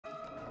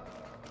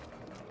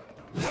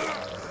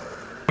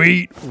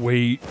Wait.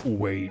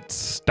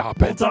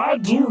 Stop it. Did I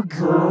do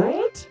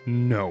good?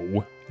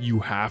 No, you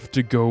have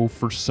to go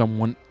for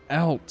someone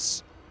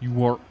else.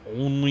 You are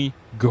only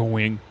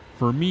going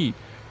for me.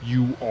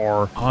 You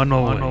are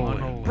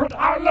tunneling. But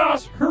I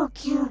last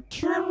hooked you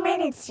 2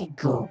 minutes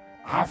ago.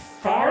 I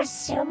found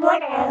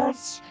someone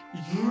else.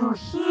 You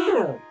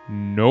heal.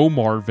 No,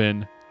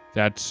 Marvin.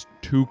 That's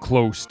too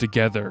close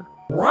together.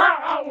 Why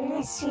I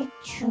listen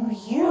to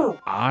you?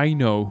 I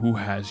know who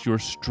has your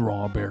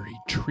strawberry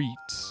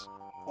treats.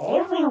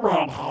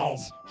 Everyone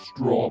has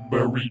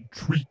strawberry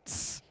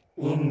treats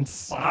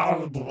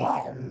inside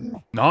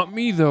them. Not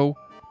me, though.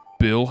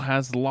 Bill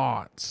has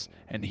lots,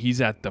 and he's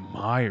at the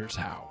Myers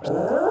house.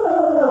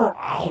 Oh,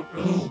 I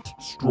eat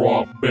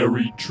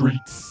strawberry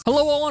treats.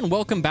 Hello all and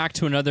welcome back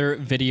to another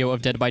video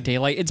of Dead by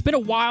Daylight. It's been a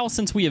while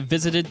since we have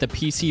visited the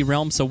PC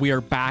realm, so we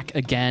are back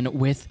again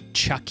with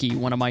Chucky,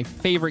 one of my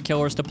favorite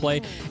killers to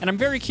play, and I'm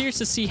very curious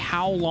to see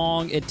how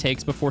long it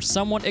takes before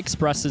someone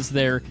expresses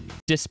their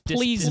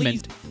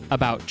displeasement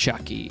about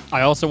Chucky.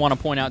 I also want to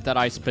point out that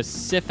I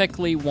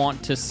specifically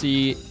want to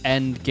see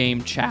end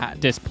game chat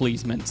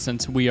displeasement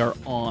since we are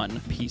on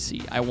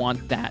PC. I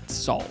want that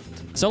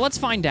solved. So let's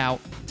find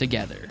out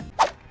together.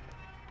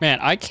 Man,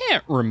 I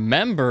can't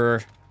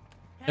remember.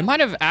 It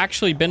might have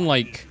actually been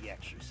like...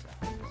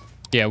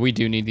 Yeah, we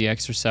do need the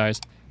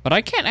exercise. But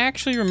I can't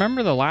actually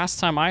remember the last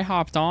time I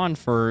hopped on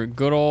for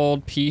good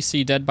old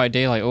PC Dead by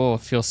Daylight. Oh,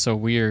 it feels so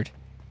weird.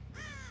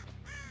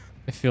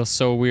 It feels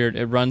so weird.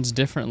 It runs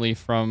differently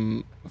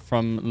from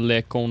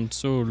Le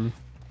Console.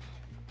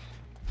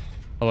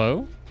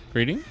 Hello?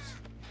 Greetings?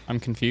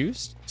 I'm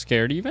confused.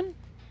 Scared even?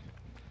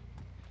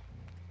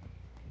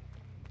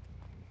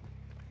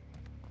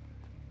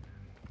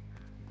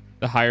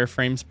 The higher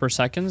frames per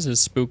seconds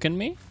is spooking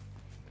me.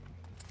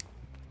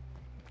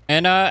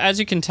 And as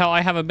you can tell,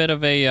 I have a bit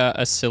of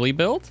a silly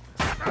build.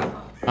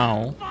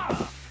 Oh.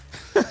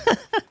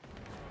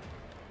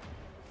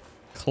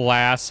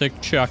 Classic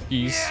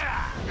Chucky's.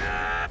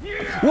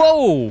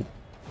 Whoa!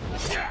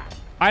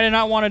 I did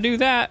not want to do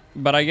that,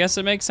 but I guess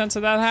it makes sense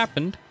that that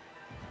happened.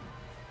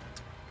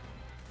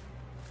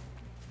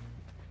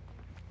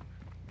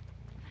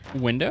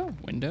 Window?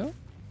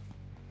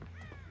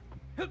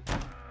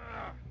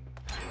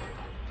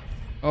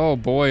 Oh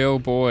boy, oh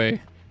boy.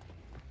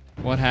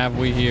 What have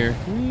we here?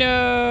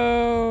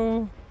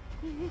 No!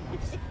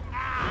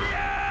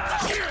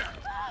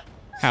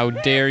 How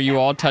dare you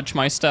all touch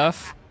my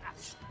stuff?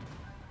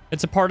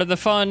 It's a part of the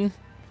fun.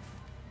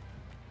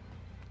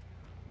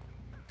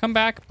 Come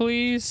back,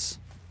 please.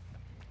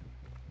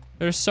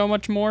 There's so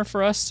much more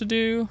for us to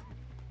do.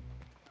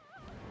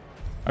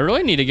 I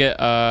really need to get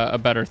a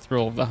better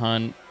thrill of the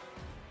hunt.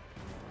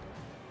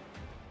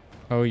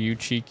 Oh, you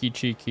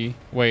cheeky.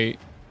 Wait.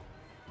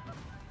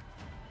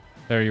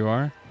 There you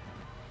are.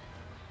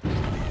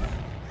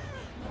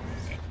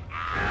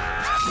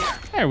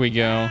 There we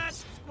go.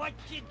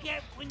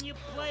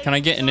 Can I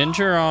get an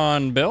injure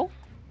on Bill?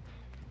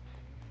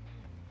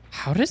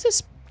 How does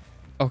this...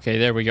 Okay,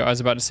 there we go. I was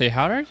about to say,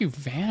 how are you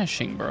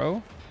vanishing,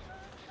 bro?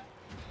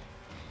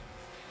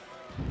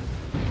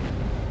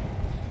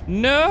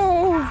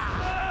 No!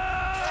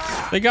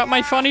 They got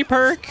my funny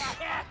perk.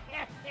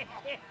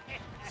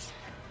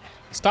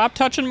 Stop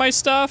touching my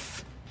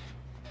stuff.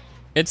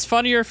 It's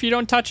funnier if you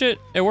don't touch it.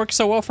 It works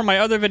so well for my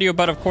other video,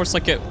 but of course,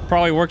 like, it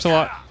probably works a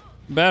lot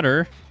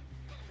better.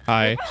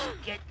 Hi.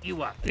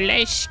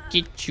 Let's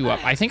get you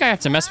up. I think I have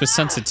to mess with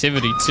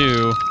sensitivity,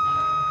 too.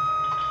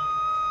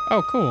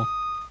 Oh, cool.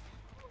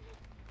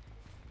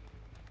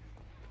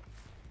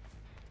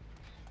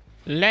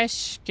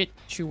 Let's get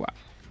you up.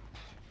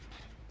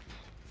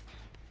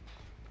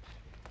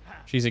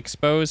 She's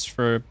exposed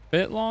for a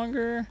bit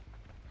longer.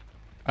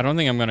 I don't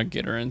think I'm gonna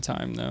get her in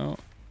time, though.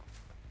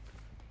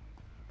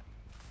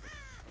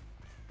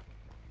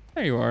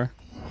 There you are.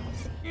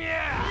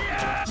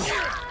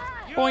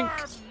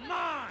 Boink.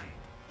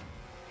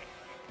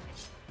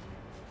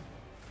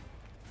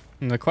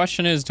 And the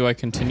question is, do I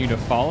continue to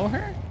follow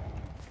her?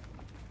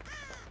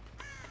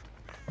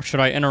 Or should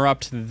I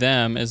interrupt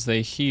them as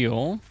they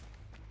heal?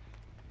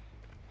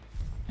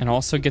 And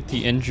also get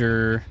the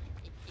injure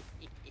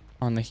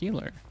on the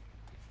healer.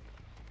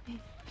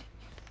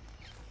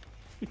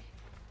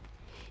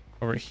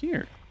 Over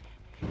here.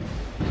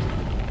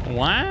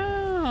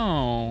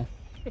 Wow.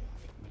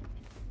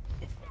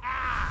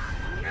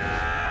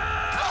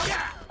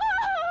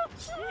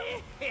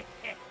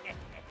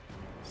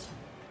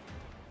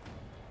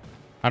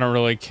 I don't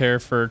really care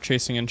for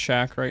chasing in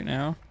Shaq right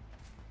now.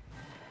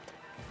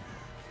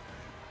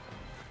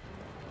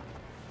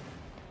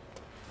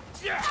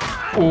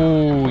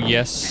 Oh,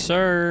 yes,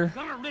 sir.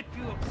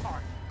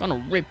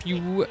 Gonna rip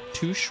you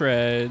to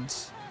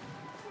shreds.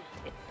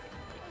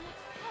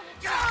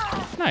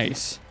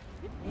 Nice.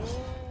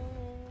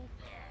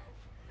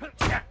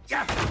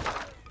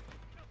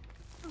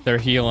 They're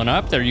healing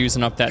up. They're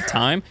using up that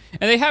time.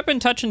 And they have been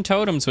touching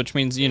totems, which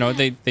means, you know,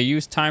 they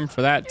use time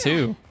for that,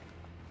 too.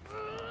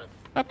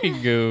 Up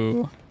you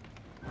go.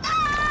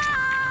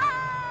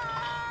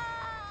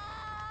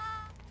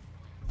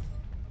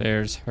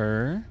 There's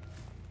her.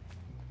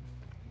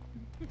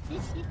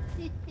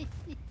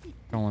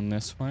 Going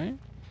this way.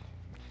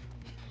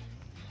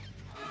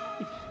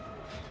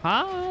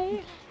 Hi.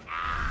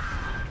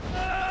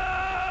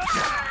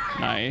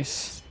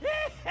 Nice.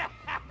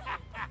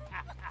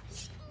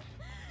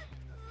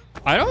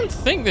 I don't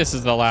think this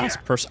is the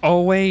last person.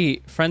 Oh,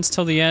 wait. Friends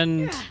till the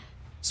end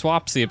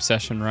swaps the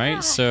obsession,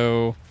 right?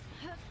 So,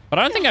 but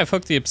I don't think I've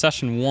hooked the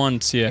obsession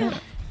once yet.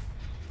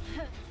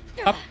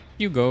 Up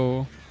you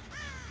go.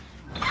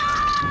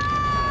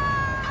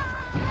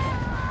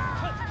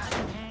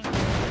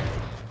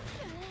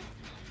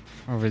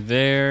 Over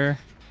there.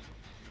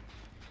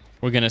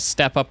 We're going to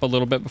step up a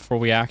little bit before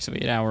we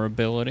activate our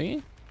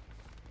ability.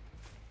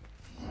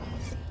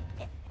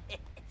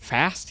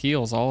 Fast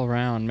heals all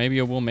around. Maybe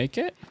it will make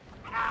it.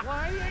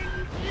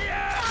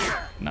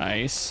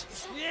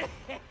 Nice.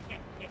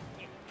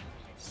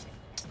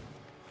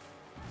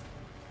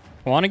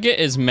 I want to get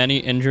as many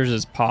injures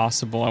as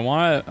possible.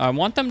 I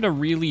want them to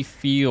really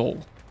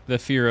feel the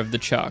fear of the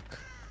Chuck.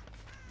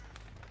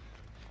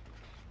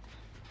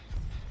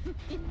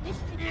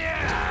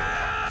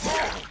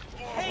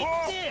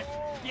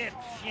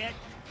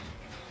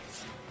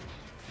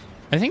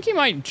 I think he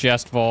might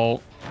just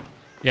vault.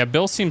 Yeah,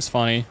 Bill seems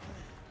funny.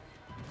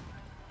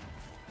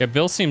 Yeah,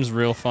 Bill seems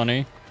real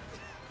funny.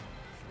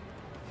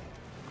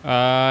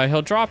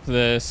 He'll drop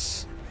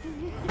this.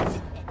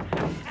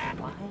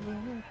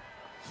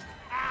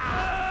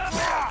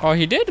 Oh,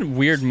 he did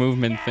weird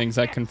movement things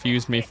that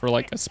confused me for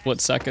like a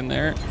split second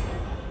there.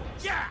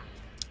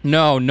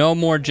 No, no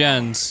more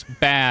gens.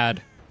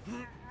 Bad.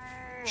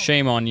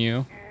 Shame on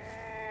you.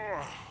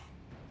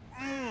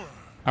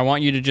 I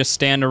want you to just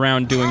stand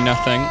around doing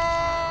nothing.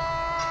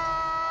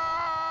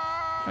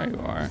 There you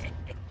are.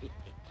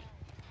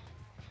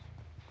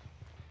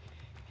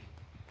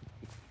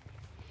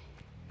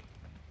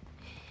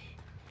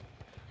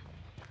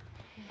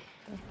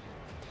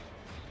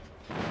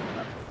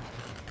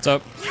 What's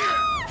up?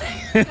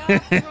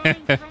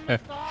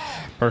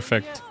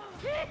 Perfect.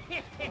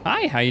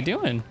 Hi, how you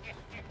doing?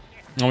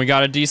 Well, we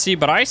got a DC,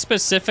 but I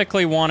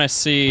specifically want to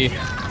see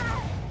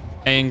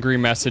angry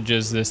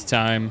messages this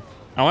time.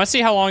 I want to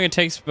see how long it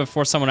takes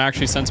before someone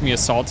actually sends me a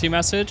salty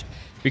message,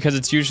 because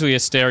it's usually a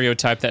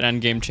stereotype that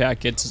endgame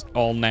chat gets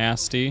all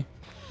nasty.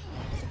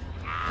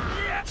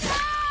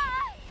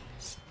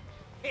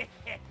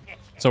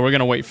 So we're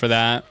gonna wait for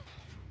that.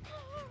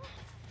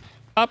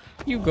 Up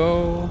you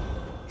go.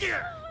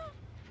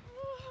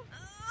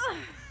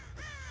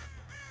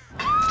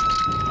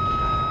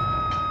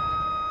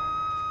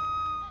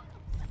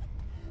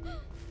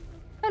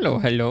 Hello,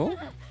 hello.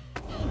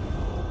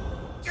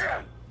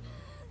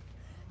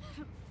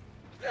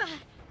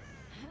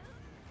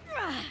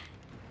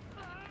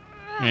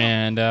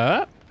 And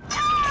up.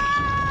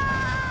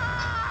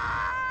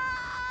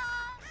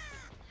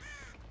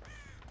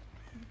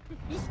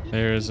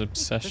 There's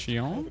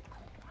Obsession.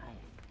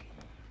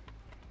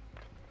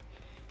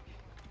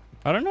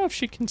 I don't know if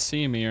she can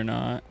see me or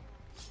not.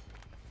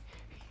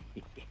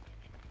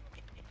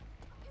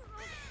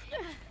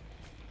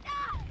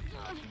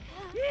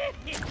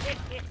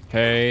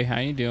 Hey, how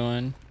you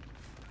doing?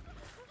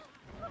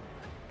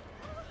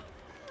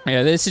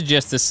 Yeah, this is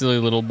just a silly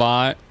little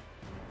bot.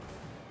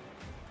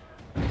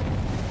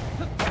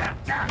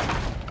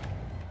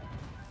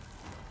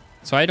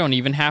 So I don't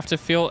even have to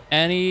feel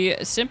any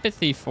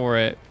sympathy for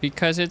it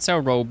because it's a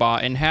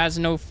robot and has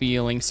no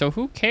feeling. So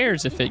who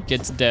cares if it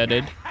gets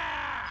deaded?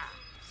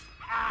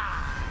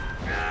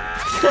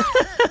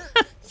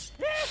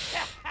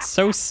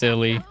 So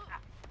silly.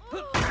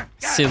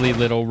 Silly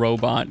little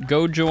robot.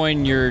 Go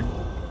join your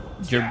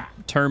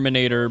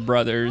Terminator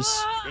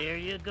brothers. There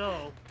you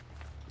go.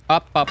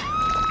 Up, up.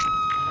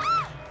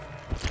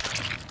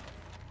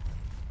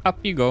 Up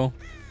you go.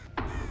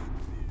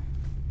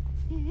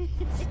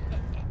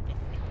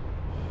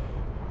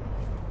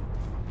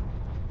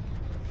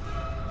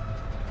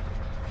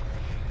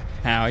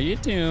 How you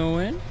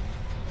doing?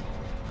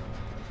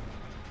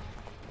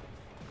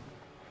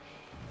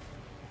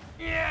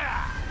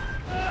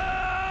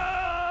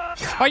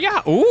 Oh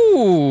yeah,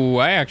 ooh,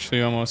 I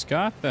actually almost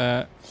got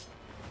that.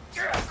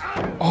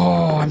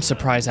 Oh, I'm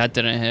surprised that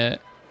didn't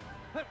hit.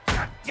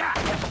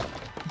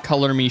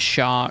 Color me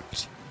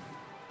shocked.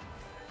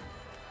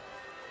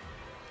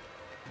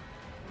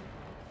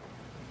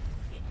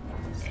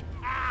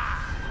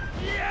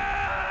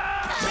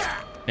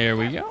 There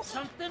we go.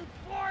 Something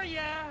for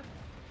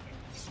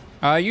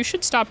ya. You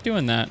should stop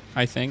doing that,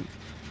 I think.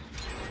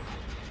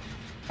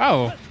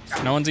 Oh,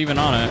 no one's even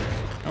on it.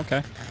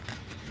 Okay.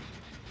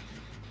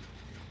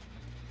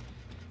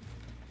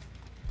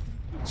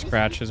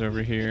 Scratches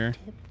over here.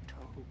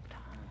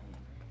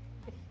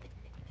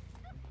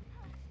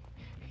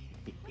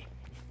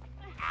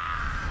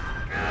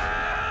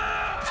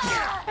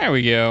 There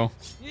we go.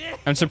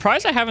 I'm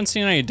surprised I haven't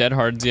seen any Dead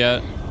Hards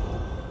yet.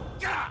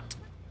 I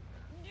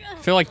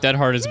feel like Dead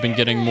Hard has been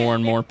getting more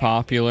and more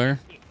popular.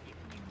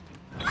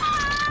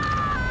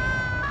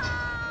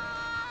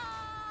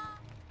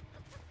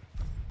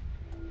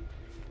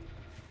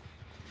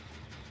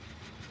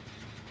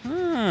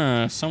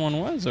 Someone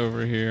was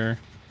over here.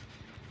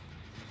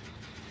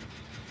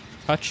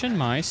 Touching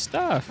my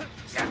stuff.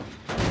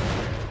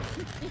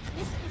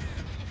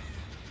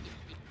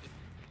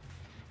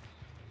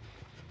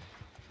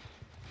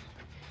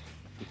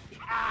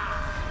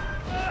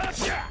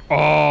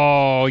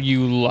 Oh,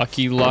 you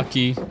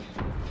lucky.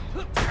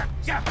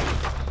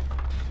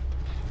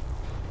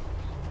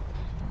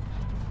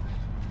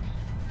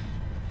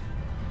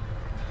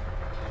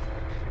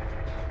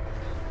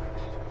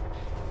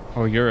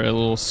 Oh, you're a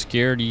little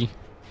scaredy.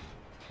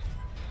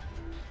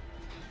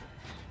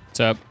 What's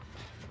up?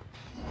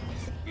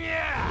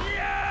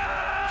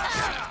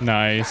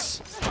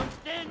 Nice.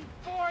 Something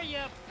for you,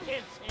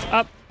 pisshead.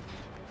 Up.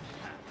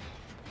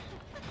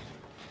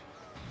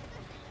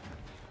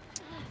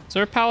 Is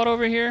there a pallet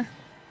over here?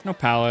 No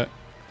pallet.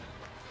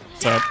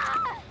 What's up?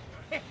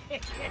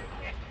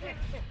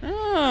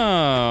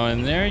 Oh,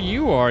 and there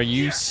you are,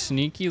 you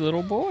sneaky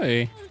little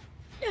boy.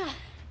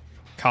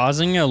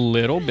 Causing a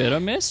little bit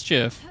of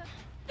mischief.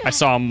 I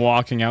saw him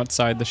walking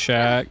outside the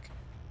shack.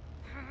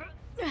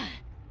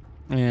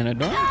 And a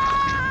door.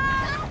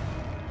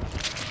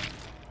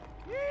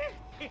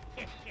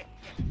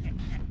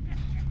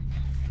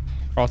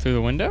 Crawl through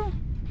the window?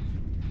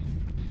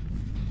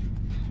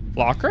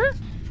 Locker?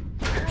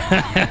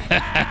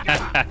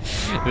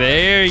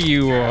 There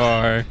you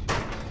are.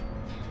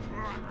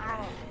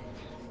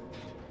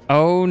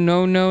 Oh,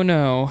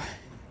 no.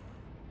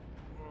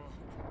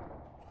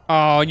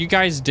 Oh, you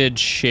guys did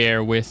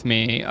share with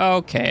me.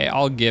 Okay,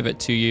 I'll give it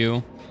to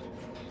you.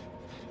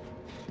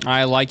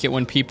 I like it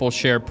when people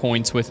share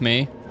points with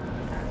me.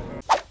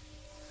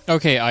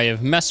 Okay, I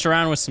have messed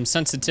around with some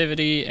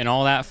sensitivity and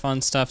all that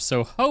fun stuff,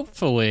 so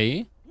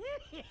hopefully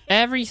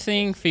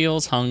everything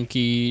feels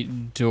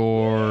hunky-dory.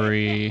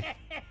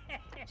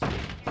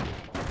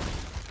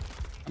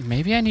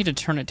 Maybe I need to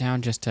turn it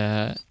down just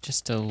a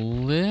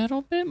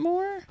little bit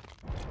more?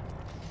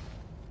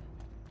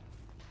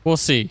 We'll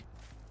see.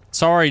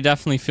 Sorry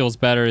definitely feels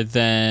better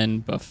than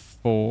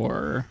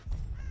before.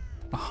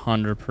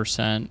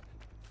 100%.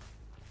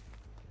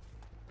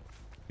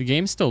 The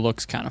game still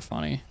looks kind of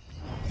funny.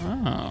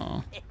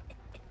 Oh.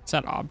 Is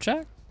that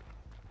object?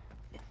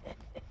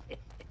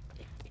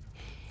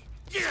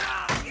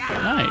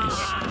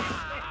 Nice.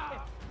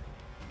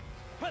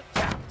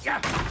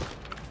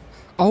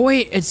 Oh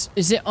wait, is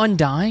it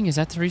undying? Is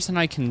that the reason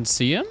I can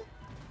see him?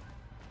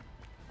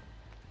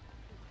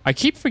 I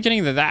keep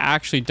forgetting that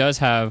actually does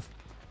have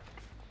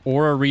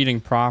aura reading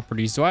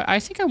properties. I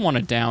think I want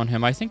to down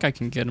him. I think I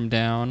can get him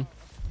down.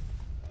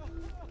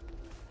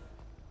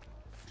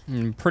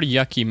 Pretty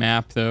yucky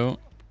map though.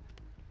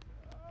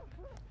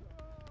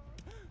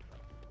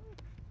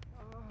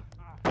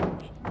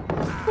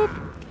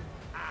 Boop.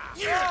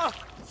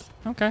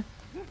 Okay.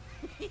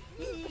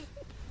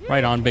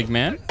 Right on, big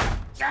man.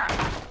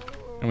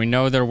 And we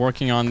know they're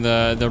working on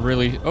the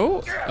really...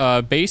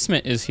 Oh,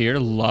 basement is here.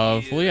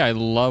 Lovely. I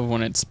love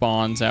when it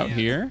spawns out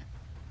here.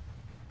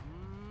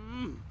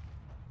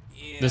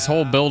 This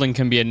whole building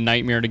can be a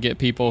nightmare to get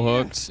people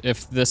hooked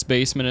if this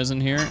basement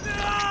isn't here.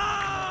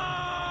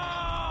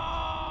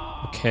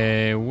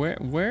 Okay,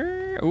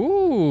 where?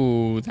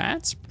 Ooh,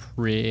 that's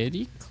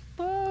pretty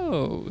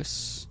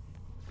close.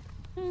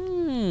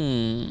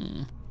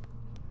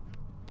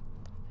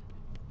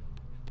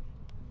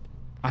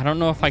 I don't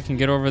know if I can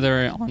get over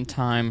there on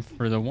time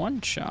for the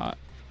one shot.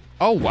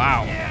 Oh,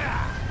 wow.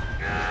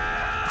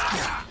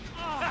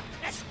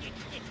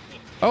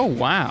 Oh,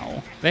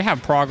 wow. They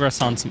have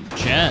progress on some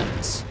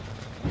gens.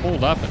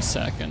 Hold up a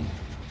second.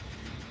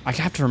 I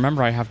have to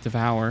remember I have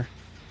Devour.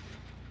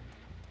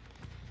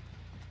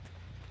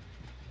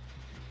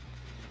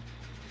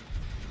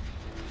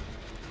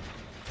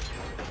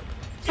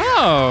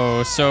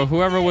 Oh, so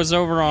whoever was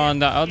over on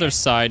the other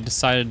side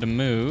decided to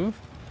move.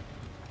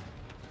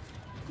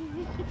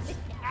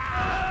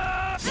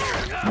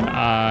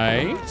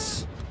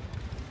 Nice.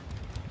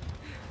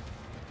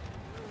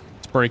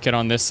 Let's break it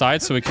on this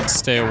side so we can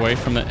stay away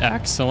from the...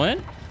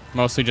 Excellent.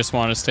 Mostly just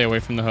wanted to stay away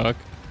from the hook.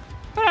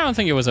 But I don't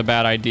think it was a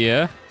bad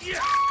idea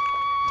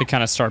to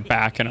kind of start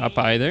backing up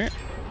either.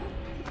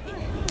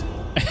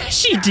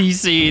 She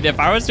DC'd. If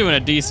I was doing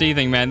a DC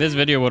thing, man, this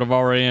video would have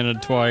already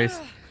ended twice.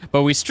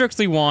 But we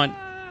strictly want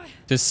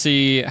to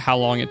see how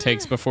long it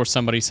takes before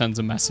somebody sends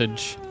a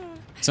message.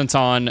 Since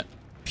on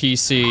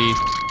PC,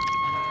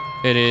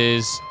 it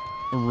is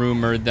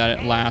rumored that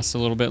it lasts a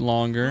little bit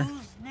longer.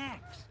 Who's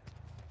next?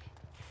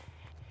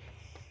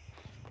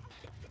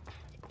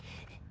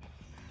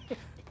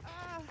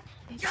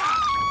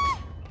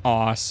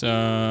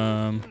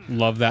 Awesome.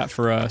 Love that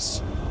for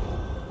us.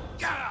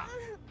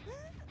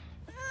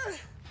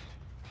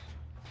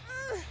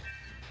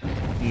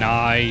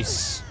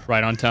 Nice.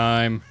 Right on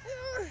time.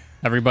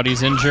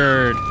 Everybody's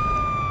injured.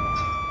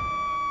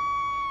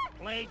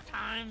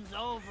 Playtime's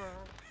over.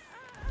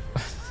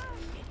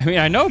 I mean,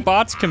 I know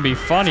bots can be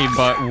funny,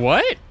 but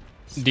what?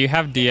 Do you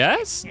have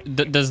DS?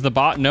 Does the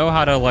bot know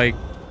how to, like,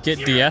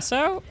 get DS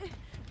out?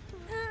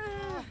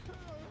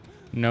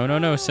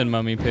 No, said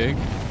Mummy Pig.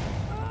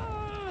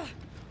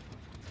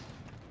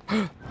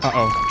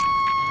 Uh-oh.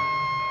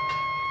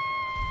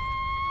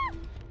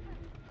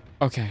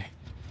 Okay.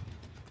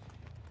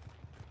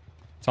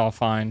 It's all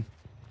fine.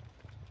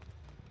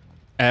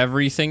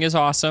 Everything is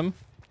awesome.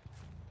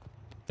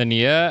 The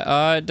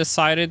Nia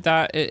decided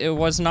that it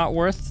was not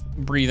worth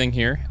breathing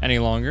here any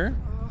longer.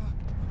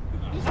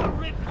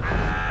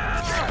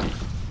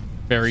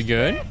 Very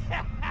good.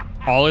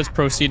 All is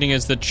proceeding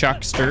as the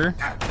Chuckster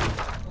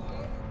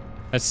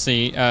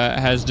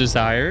has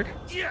desired.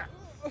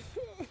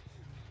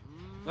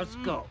 Let's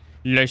go.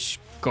 Let's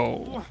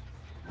go.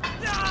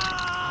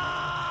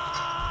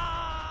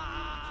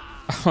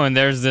 Oh, and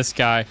there's this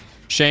guy.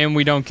 Shame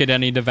we don't get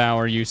any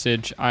devour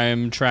usage. I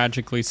am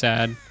tragically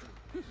sad.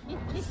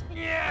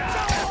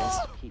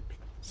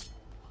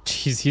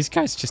 Jeez, these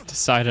guys just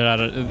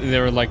decided they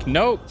were like,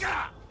 nope.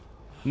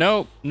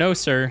 Nope, no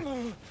sir.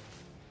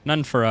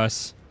 None for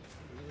us.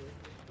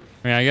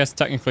 I mean, I guess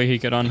technically he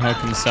could unhook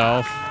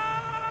himself.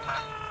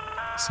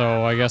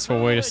 So I guess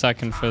we'll wait a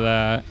second for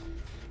that.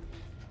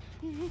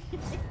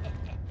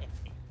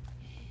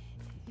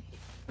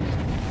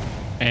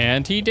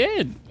 And he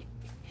did.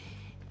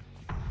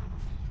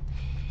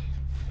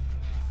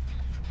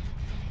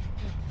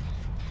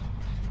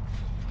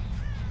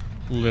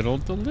 Little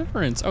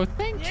deliverance. Oh,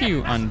 thank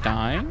you,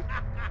 Undying.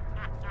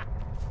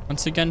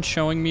 Once again,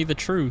 showing me the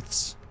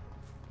truths.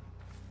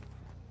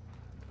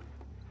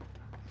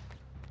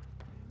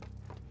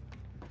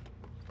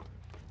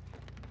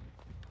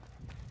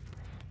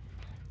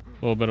 A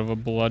little bit of a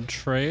blood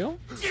trail.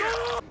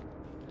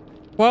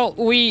 Well,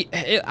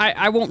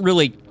 I won't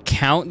really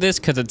count this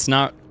because it's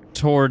not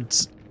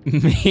towards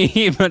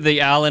me, but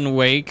the Alan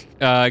Wake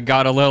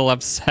got a little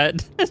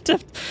upset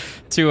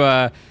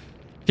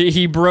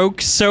he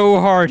broke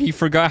so hard he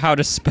forgot how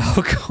to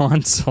spell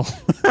console.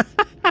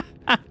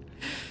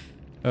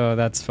 Oh,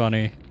 that's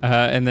funny.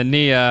 And then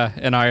Nia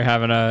and I are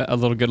having a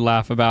little good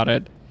laugh about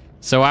it.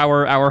 So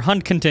our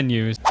hunt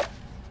continues.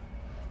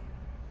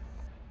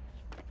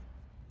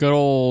 Good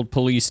old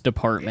police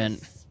department.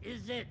 This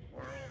is it,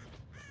 world.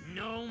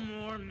 No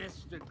more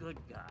Mr. Good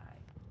Guy.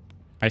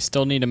 I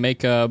still need to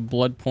make a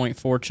blood point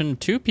fortune.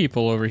 2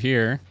 people over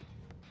here.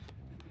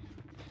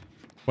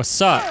 What's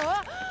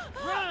up?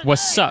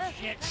 What's up?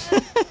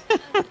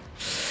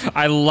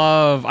 I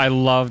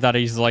love that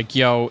he's like,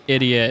 yo,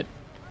 idiot.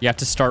 You have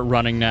to start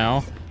running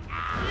now.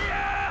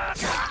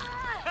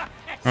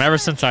 And ever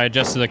since I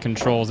adjusted the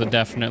controls, it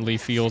definitely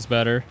feels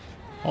better.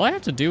 All I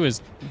have to do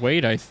is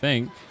wait, I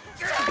think.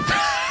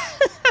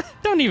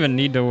 Don't even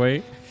need to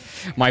wait.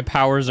 My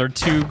powers are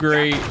too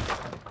great.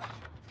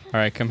 All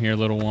right, come here,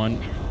 little one.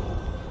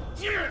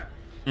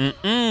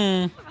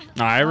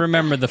 I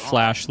remember the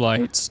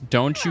flashlights.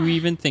 Don't you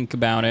even think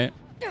about it.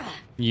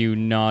 You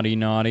naughty,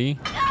 naughty.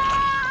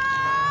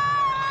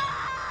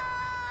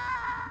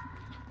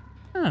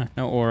 Huh,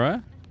 no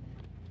aura.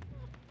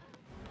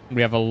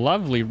 We have a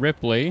lovely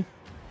Ripley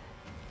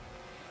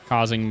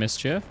causing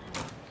mischief.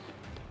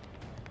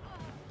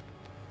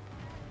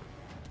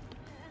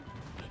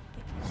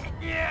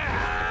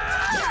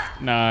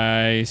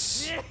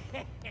 Nice.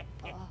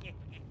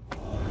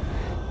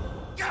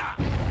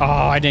 Oh,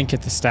 I didn't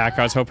get the stack.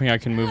 I was hoping I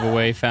could move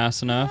away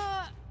fast enough.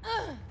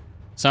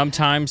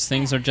 Sometimes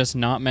things are just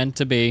not meant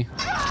to be.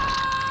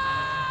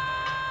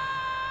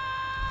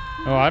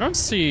 Oh, I don't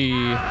see...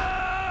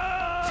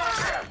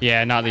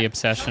 Yeah, not the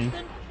obsession.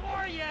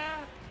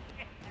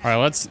 All right,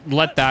 let's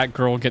let that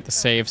girl get the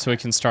save so we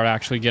can start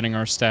actually getting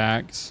our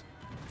stacks.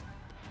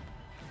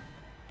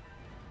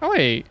 Oh,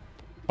 wait.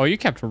 Oh, you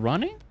kept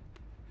running?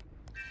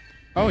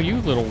 Oh, you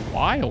little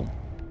wild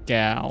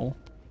gal.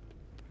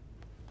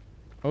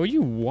 Oh,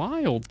 you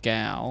wild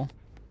gal.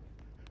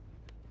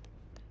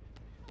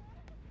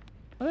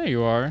 Oh, there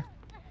you are.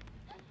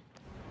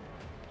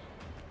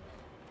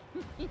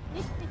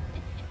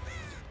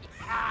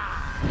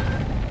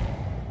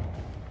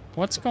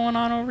 What's going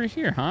on over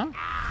here, huh?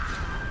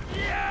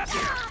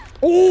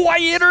 Oh, I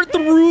hit her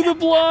through the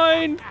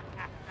blind.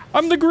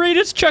 I'm the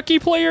greatest Chucky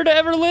player to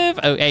ever live.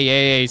 Oh,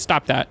 hey,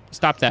 stop that.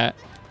 Stop that.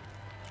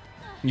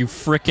 You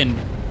frickin'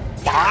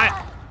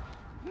 bot.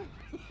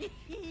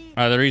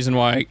 The reason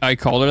why I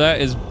called her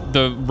that is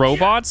the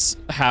robots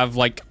have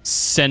like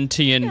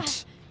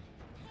sentient,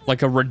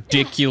 like a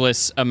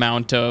ridiculous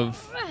amount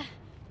of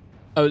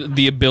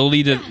the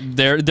ability to,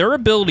 their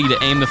ability to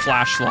aim the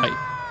flashlight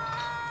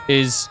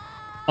is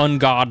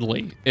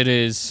ungodly. It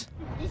is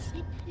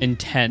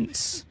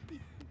intense.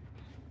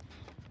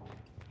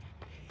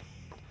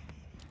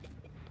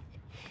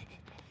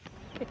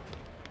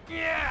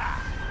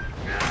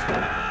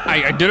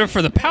 I did it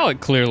for the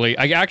pallet, clearly.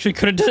 I actually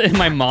could have done it in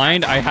my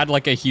mind. I had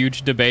like a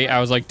huge debate. I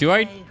was like, do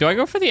I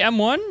go for the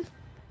M1?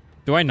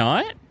 Do I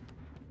not?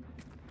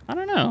 I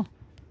don't know.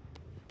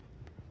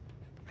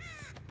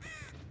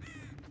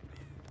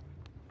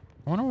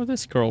 I wonder where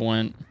this girl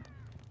went.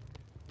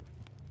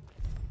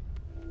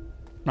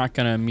 Not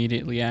gonna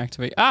immediately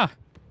activate. Ah!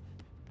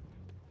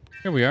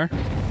 Here we are.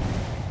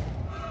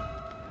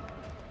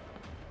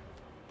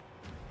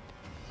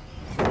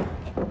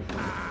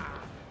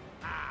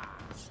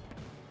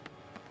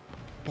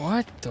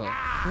 What the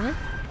frick?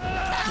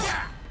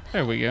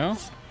 There we go.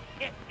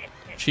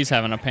 She's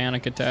having a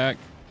panic attack.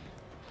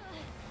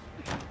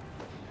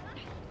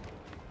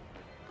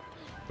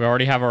 We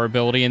already have our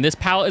ability, and this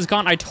pallet is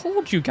gone. I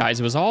told you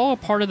guys, it was all a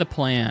part of the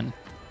plan.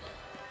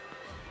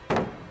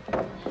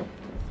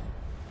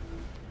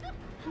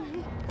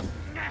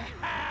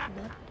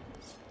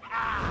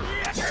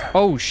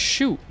 Oh,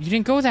 shoot. You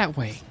didn't go that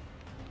way.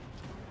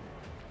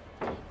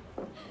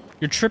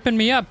 You're tripping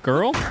me up,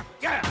 girl.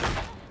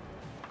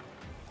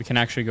 We can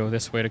actually go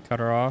this way to cut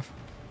her off.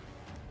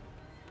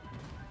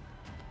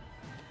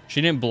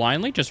 She didn't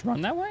blindly just run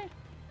that way?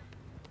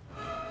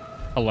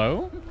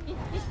 Hello?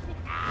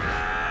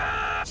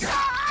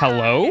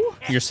 Hello?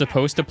 You're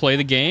supposed to play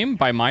the game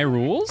by my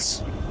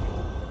rules?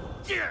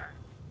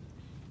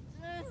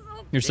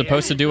 You're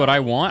supposed to do what I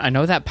want? I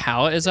know that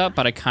pallet is up,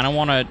 but I kind of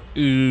want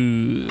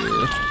to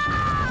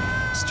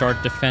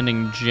start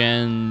defending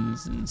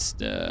gens and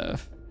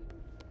stuff.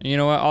 You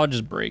know what? I'll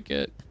just break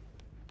it.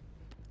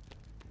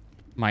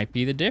 Might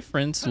be the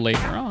difference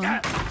later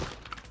on.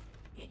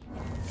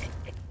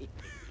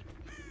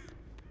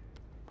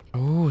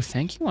 Oh,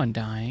 thank you,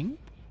 Undying.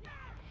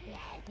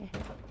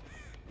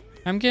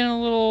 I'm getting a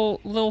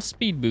little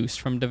speed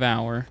boost from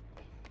Devour.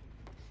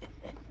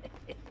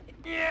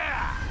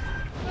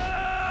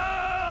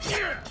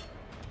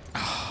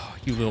 Oh,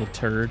 you little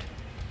turd.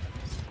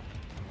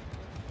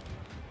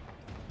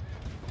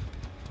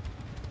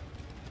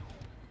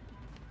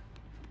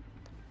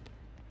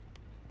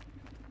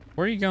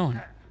 Where are you going?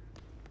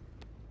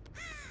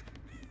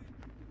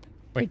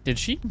 Wait, did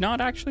she not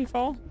actually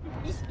fall?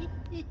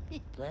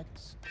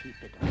 Let's keep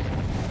it up.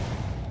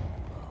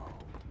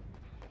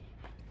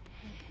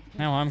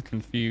 Now I'm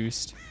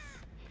confused.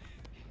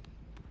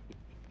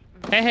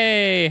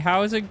 Hey,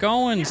 how's it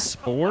going,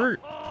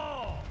 sport?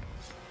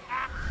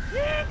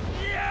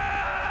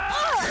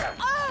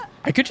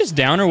 I could just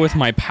down her with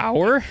my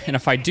power, and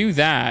if I do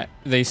that,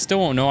 they still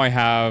won't know I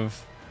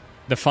have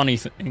the funny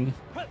thing.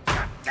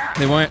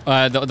 They won't.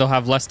 They'll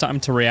have less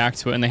time to react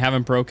to it, and they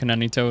haven't broken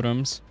any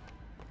totems.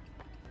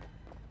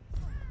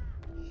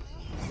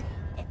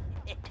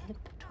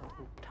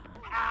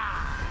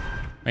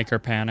 Make her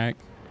panic.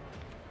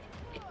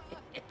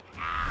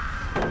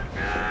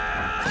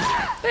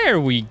 There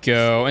we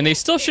go. And they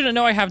still shouldn't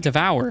know I have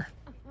Devour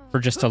for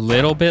just a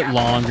little bit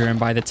longer. And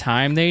by the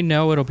time they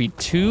know, it'll be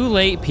too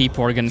late.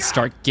 People are going to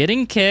start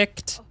getting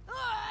kicked.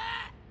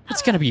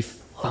 It's going to be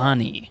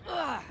funny.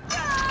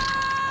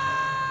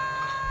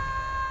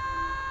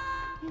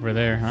 Over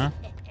there, huh?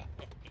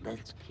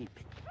 Let's keep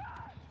it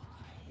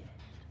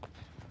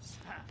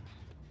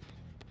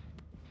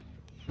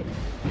quiet.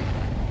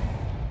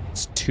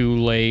 It's too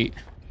late.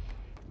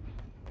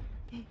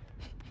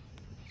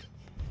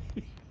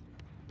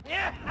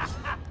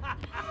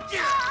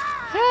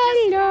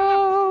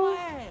 Hello.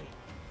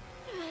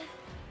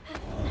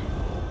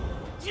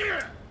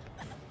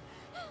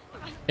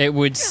 It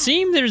would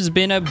seem there's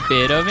been a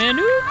bit of an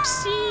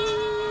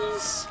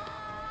oopsies.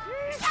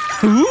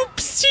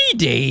 Oopsie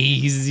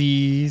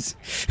daisies.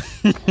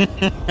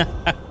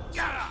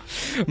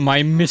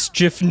 My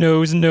mischief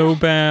knows no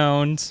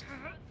bounds.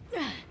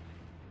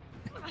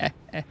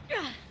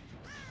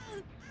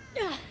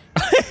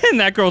 And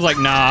that girl's like,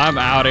 nah, I'm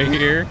out of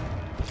here.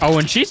 Oh,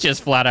 and she's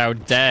just flat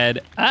out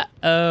dead.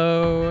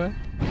 Uh-oh.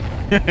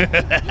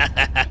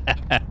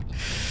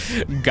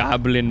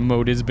 Goblin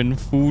mode has been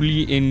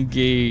fully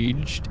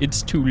engaged.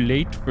 It's too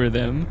late for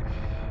them.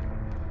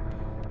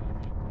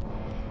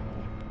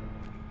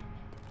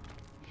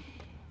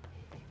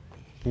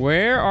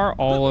 Where are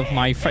all of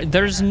my friends?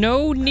 There's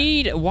no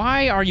need.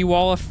 Why are you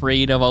all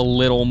afraid of a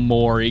little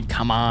Mori?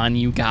 Come on,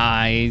 you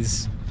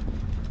guys.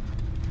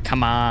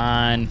 Come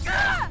on.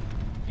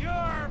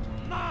 You're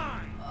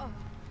mine.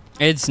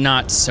 It's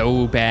not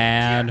so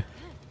bad.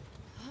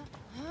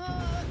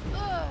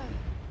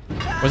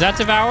 Was that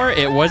Devour?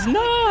 It was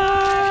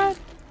not.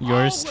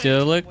 You're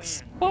still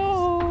exposed.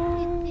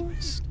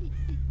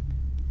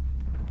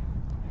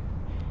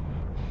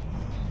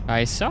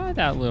 I saw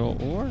that little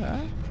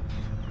aura.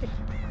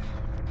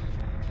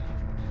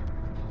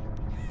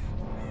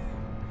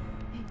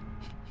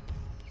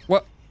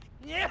 What?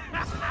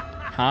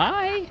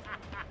 Hi?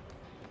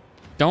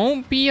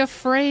 Don't be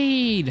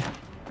afraid.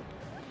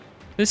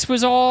 This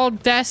was all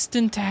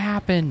destined to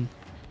happen.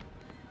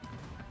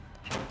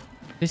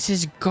 This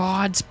is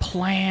God's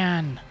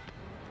plan.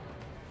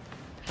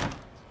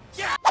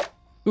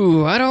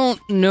 Ooh, I don't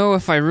know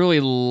if I really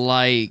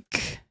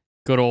like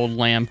good old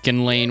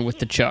Lampkin Lane with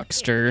the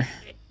Chuckster.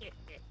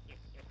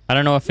 I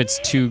don't know if it's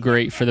too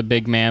great for the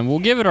big man. We'll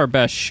give it our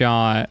best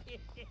shot.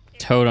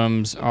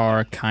 Totems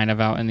are kind of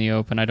out in the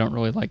open. I don't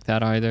really like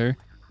that either.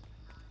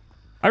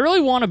 I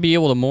really want to be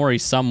able to Mori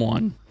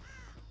someone.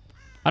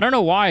 I don't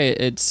know why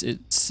it's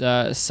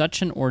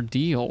such an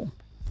ordeal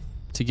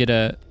to get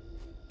a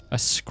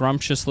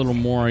scrumptious little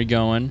Mori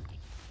going.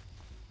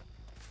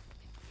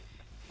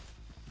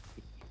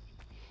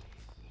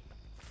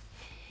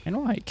 I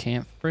know I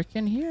can't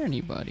frickin' hear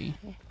anybody.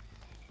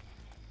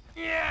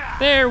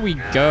 There we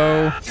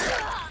go.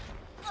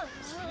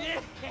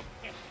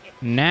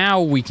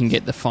 Now we can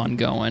get the fun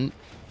going.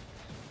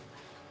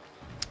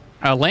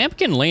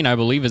 Lampkin Lane, I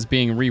believe, is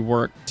being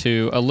reworked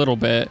to a little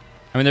bit.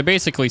 I mean, they're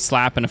basically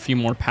slapping a few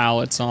more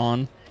pallets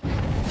on.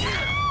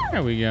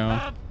 There we go.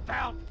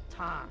 About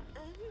time.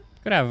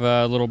 Could have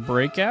a little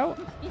breakout.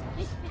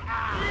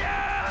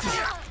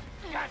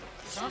 Got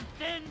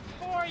something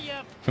for you.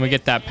 Can we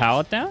get that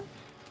pallet down?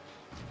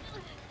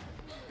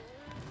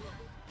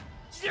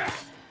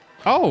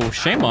 Oh,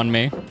 shame on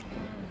me.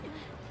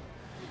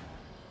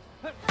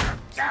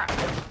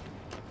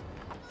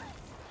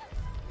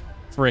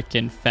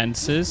 Frickin'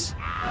 fences.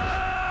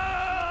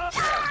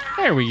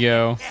 There we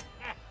go.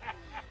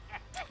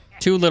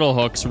 2 little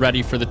hooks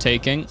ready for the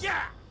taking.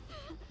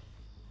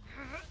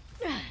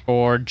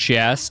 Or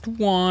just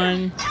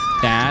 1.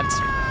 That's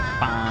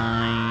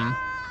fine.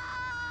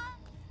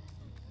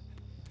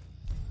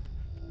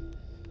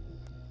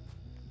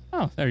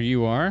 Oh, there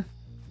you are.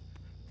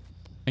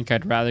 I think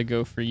I'd rather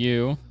go for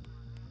you.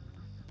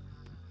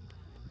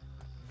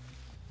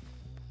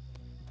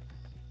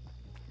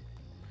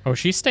 Oh,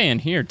 she's staying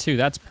here too.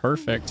 That's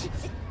perfect.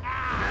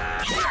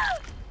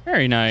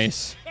 Very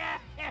nice.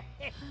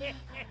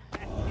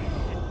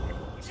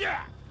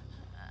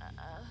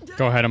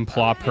 Go ahead and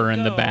plop her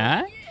in the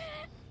back.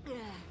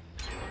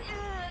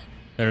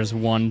 There's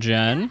 1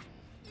 gen.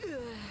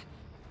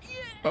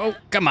 Oh,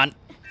 come on.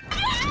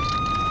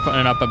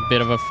 Putting up a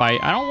bit of a fight.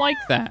 I don't like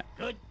that.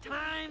 Good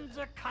times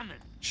are coming.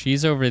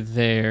 She's over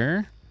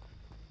there.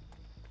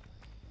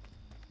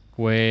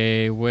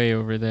 Way, way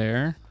over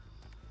there.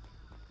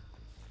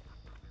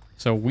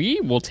 So we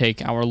will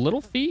take our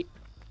little feet,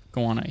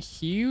 go on a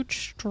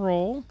huge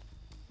stroll.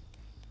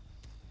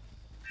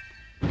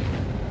 I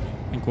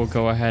think we'll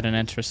go ahead and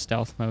enter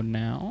stealth mode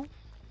now.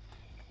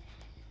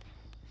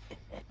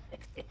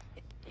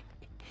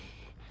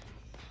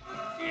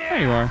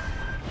 There you are.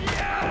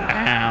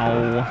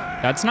 Ow.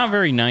 That's not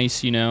very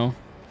nice, you know.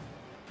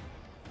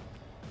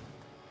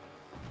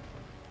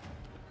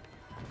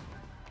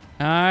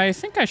 I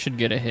think I should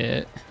get a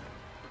hit.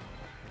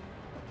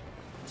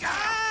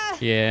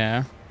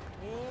 Yeah.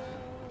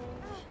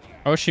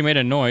 Oh, she made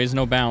a noise.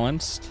 No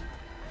balanced.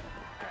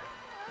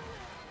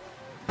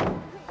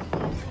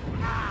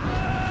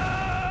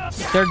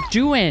 They're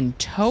doing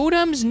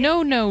totems?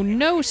 No, no,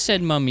 no,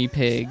 said Mummy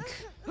Pig.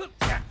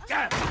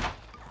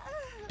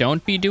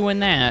 Don't be doing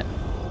that.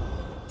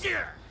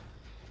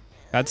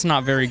 That's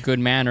not very good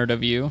mannered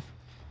of you.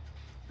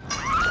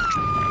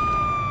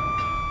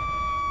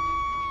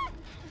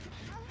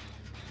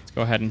 Let's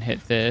go ahead and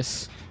hit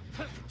this.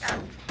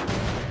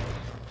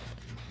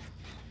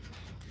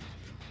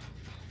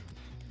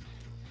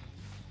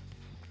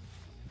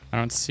 I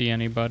don't see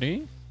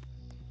anybody.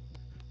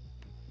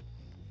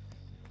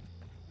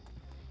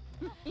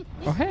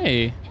 Oh,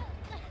 hey.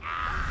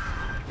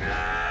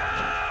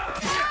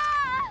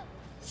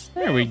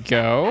 There we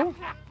go.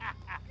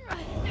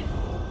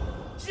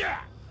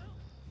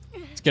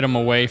 Let's get him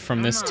away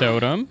from this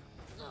totem.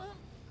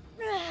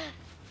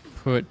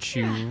 Put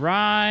you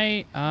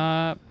right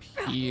up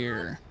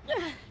here.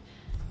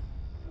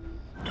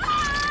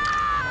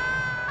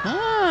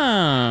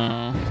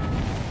 Oh.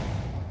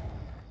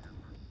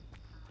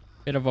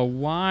 Bit of a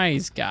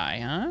wise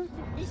guy, huh?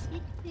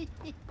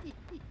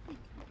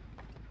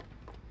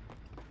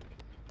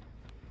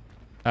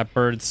 That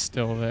bird's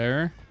still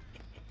there.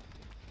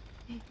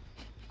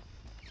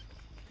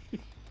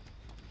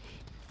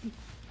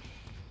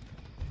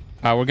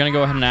 We're gonna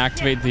go ahead and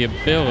activate the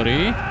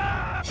ability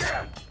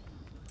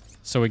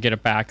so we get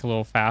it back a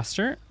little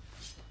faster.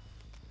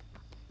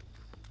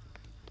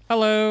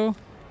 Hello,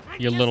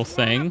 you little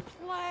thing.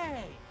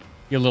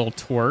 You little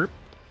twerp.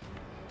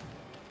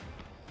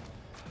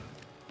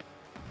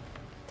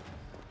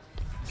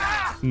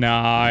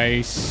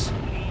 Nice.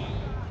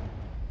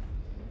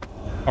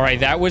 All right,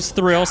 that was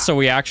Thrill, so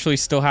we actually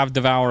still have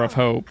Devour of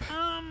Hope.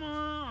 Come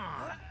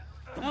on.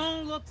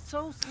 Don't look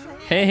so sad.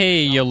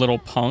 Hey, you little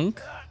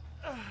punk.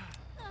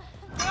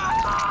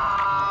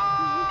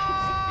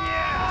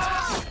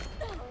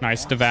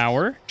 Nice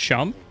Devour,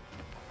 chump.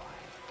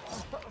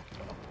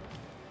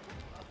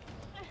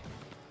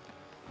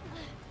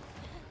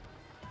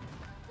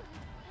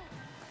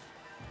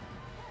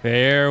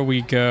 There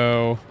we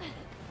go.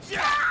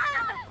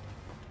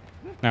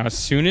 Now, as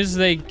soon as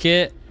they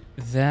get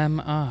them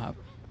up,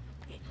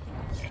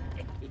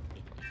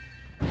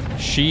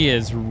 she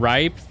is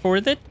ripe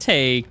for the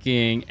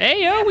taking.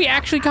 Ayo, we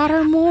actually got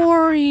her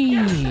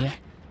Mori.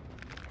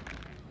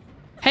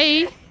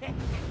 Hey.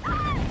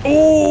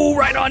 Oh,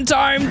 right on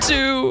time,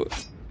 too.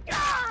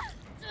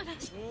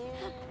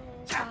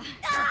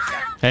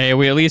 Hey,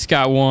 we at least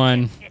got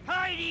one.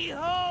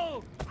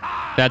 Heidi-ho!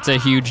 That's a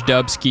huge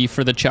dubski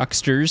for the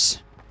Chucksters.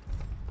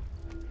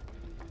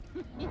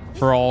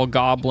 For all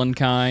goblin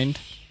kind.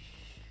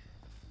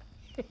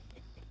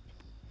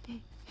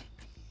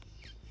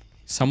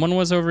 Someone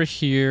was over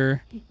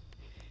here.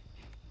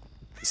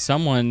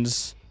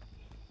 Someone's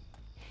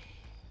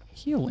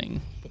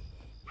healing.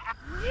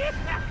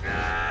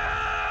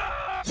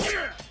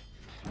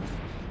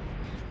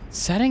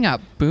 Setting up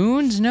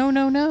boons? No,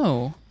 no,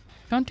 no.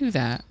 Don't do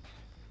that.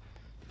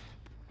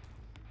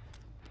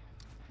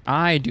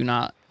 I do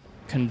not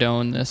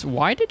condone this.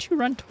 Why did you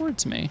run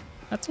towards me?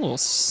 That's a little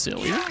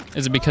silly.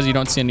 Is it because you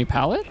don't see any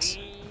pallets?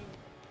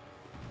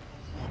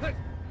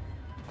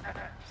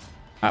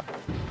 Up.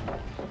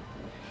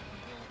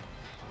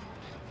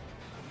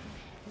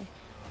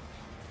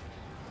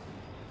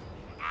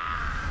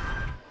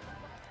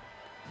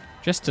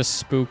 Just to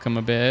spook him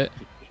a bit.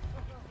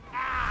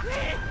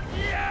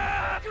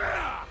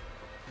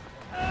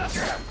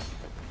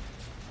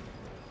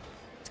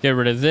 Let's get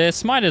rid of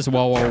this. Might as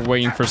well while we're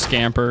waiting for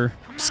Scamper.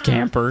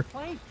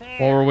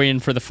 While we're waiting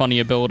for the funny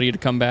ability to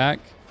come back.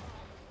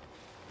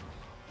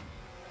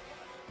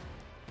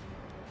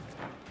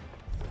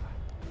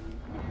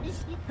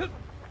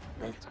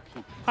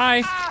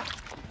 Hi.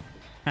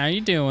 How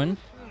you doing?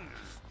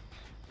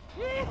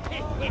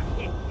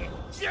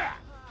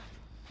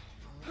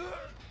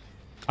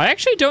 I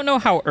actually don't know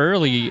how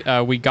early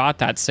we got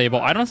that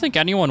Sable. I don't think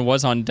anyone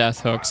was on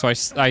Death Hook, so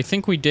I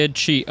think we did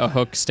cheat a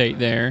hook state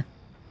there.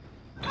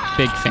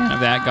 Big fan of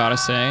that, gotta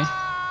say.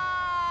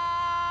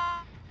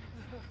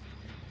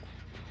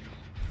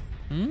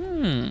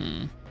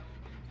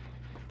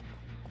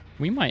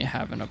 We might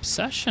have an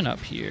obsession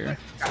up here.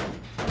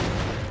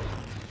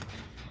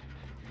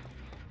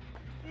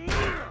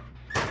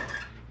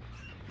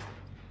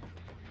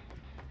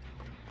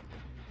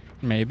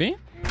 Maybe?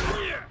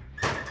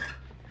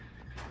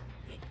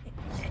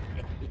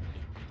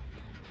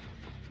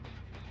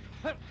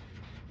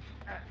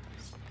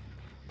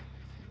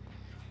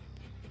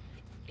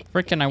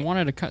 Frickin', I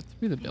wanted to cut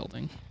through the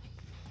building.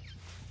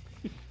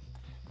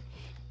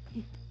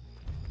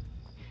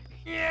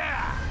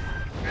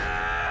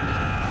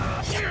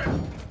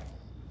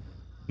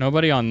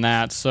 Nobody on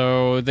that,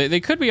 so they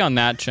could be on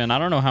that gen. I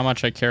don't know how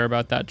much I care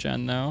about that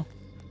gen, though.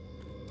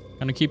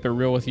 Gonna keep it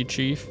real with you,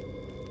 Chief.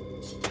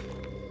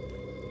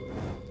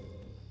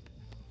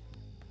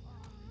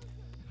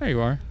 There you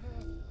are.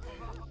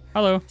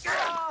 Hello.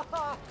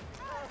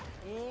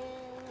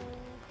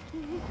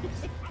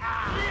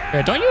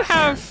 Yeah, don't you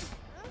have...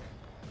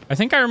 I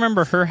think I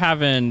remember her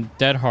having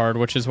Dead Hard,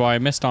 which is why I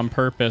missed on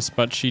purpose,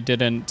 but she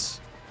didn't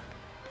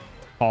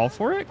fall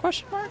for it,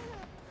 question mark?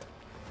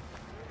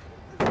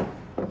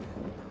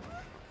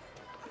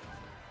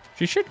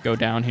 She should go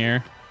down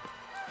here.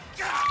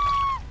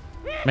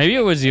 Maybe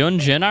it was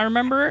Yunjin, I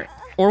remember.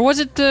 Or was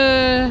it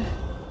the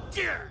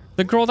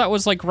girl that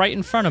was like right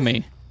in front of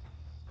me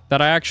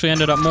that I actually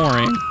ended up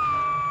mooring?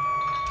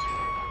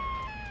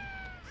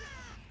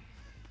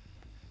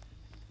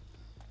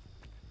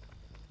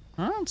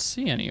 I don't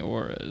see any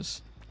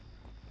auras.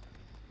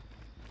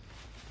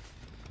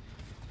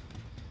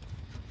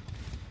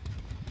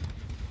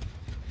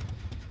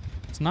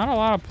 It's not a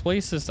lot of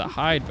places to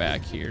hide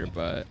back here,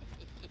 but...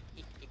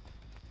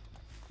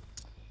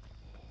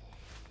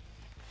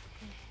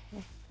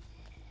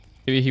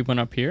 Maybe he went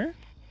up here?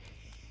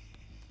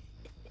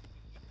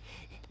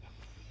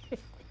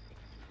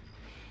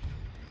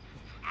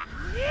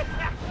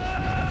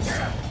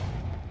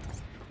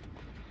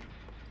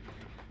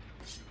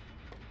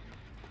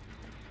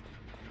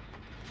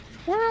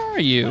 Where are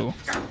you?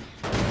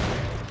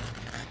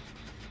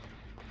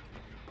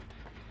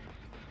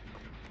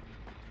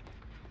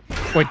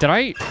 Wait, did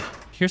I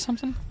hear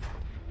something?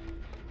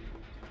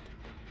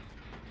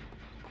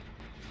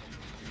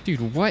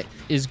 Dude, what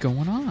is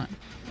going on?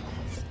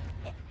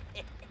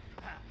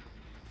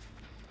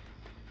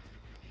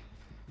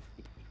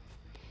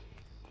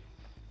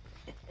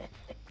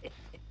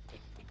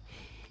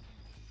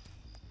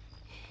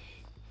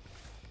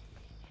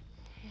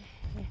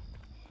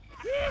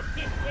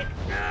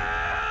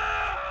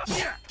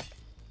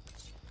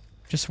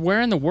 Just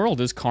where in the world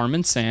is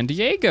Carmen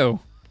Sandiego?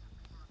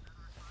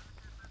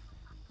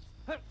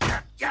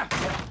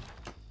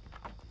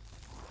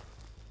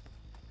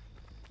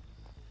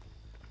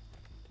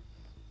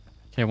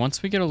 Okay,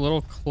 once we get a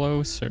little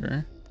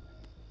closer,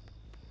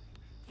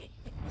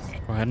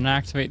 go ahead and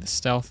activate the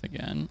stealth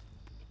again.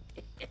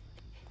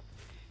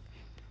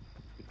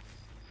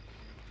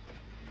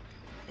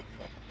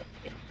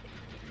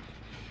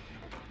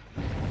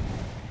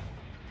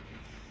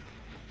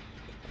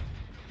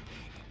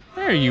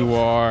 There you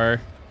are.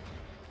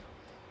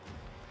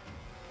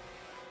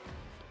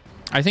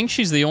 I think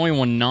she's the only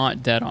one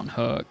not dead on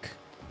hook.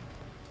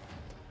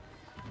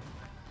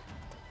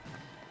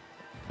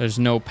 There's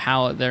no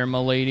pallet there,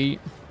 m'lady.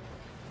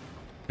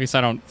 At least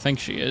I don't think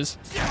she is.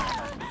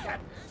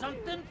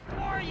 Something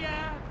for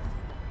ya.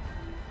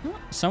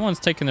 Someone's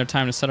taking their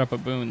time to set up a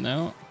boon,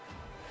 though.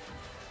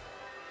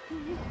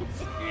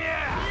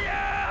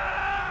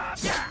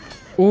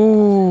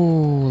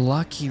 Ooh,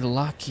 lucky,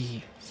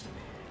 lucky.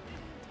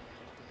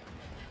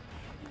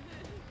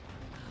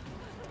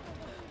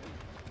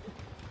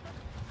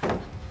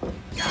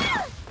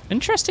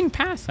 Interesting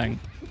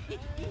pathing.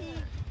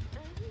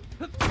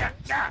 Let's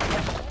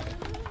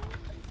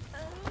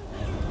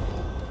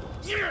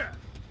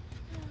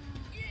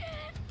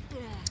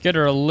get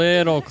her a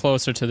little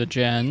closer to the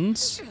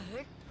gens.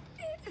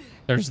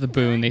 There's the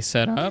boon they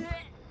set up.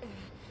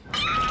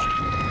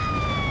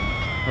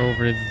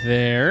 Over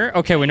there.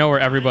 Okay, we know where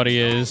everybody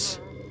is.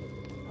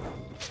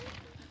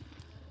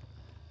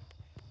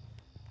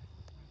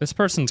 This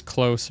person's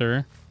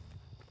closer.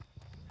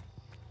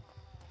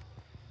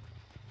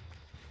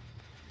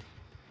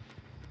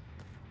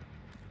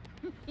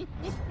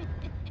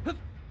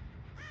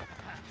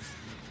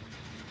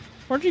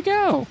 Where'd you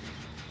go?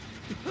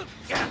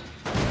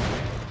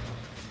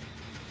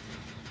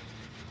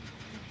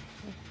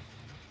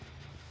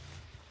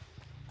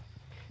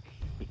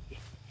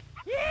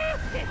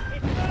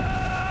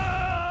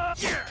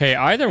 Okay,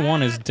 either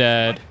one is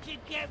dead. What you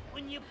get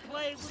when you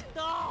play with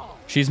dolls?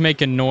 She's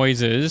making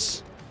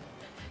noises.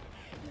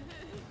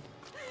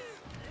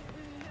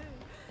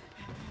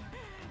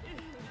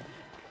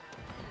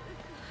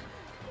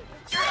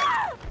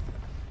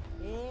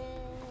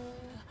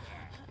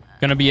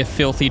 Gonna be a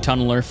filthy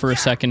tunneler for a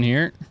second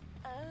here.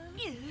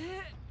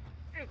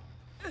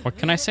 What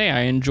can I say?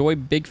 I enjoy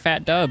big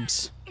fat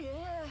dubs.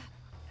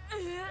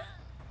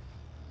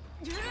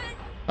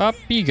 Up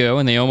you go,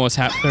 and they almost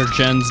have their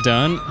gens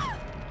done.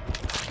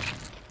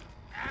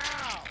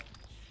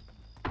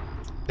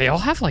 They all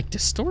have like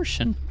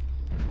distortion.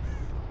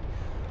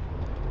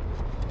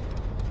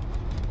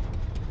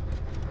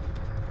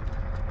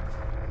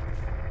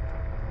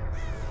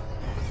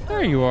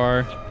 There you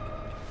are.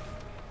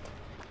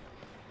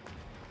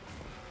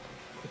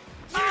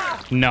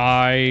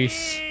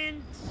 Nice.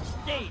 And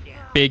stay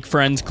down. Big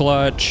friends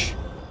clutch.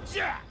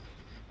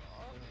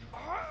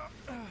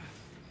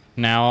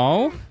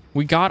 Now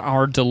we got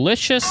our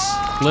delicious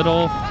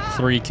little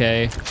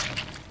 3K.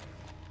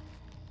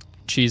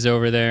 Cheese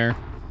over there.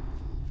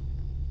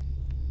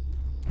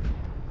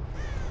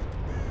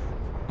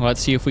 Let's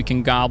see if we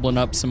can goblin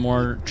up some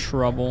more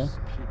trouble.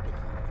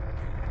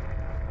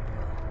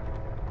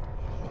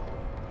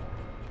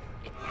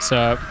 What's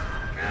up?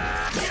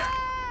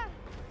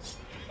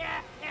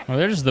 Oh,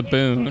 there's the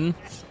boon.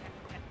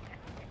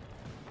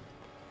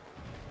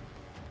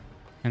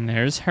 And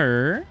there's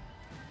her.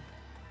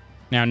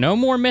 Now, no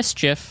more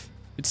mischief.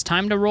 It's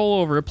time to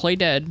roll over, play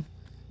dead.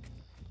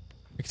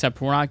 Except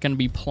we're not going to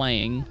be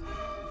playing.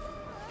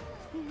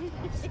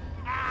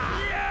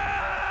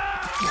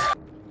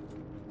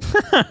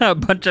 A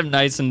bunch of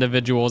nice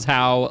individuals.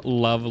 How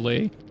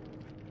lovely.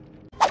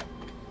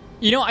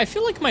 You know, I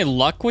feel like my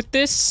luck with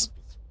this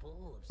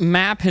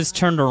map has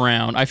turned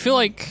around. I feel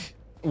like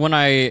when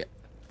I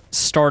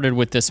started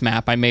with this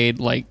map, I made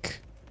like,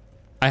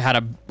 I had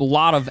a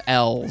lot of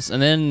L's, and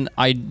then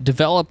I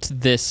developed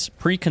this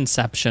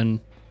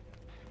preconception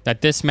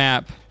that this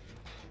map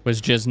was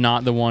just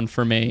not the one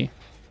for me.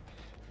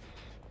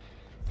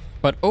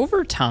 But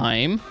over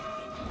time,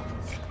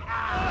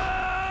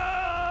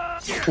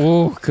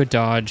 oh, good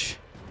dodge.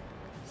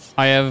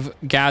 I have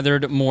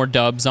gathered more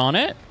dubs on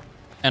it,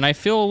 and I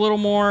feel a little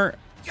more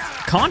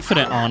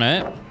confident on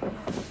it.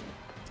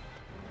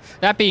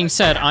 That being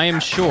said, I am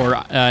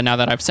sure, now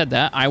that I've said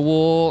that, I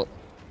will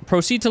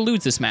proceed to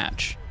lose this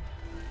match.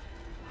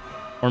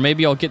 Or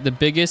maybe I'll get the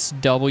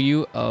biggest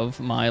W of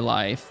my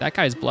life. That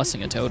guy's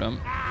blessing a totem.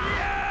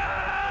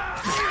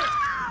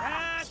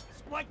 That's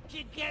what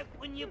you get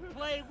when you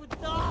play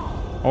with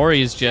dolls. Or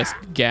he's just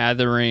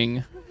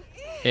gathering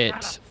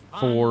it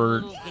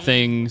for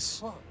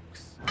things.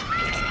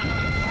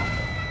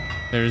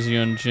 There's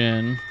Yun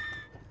Jin.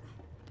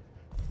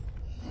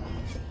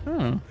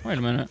 Oh, wait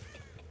a minute.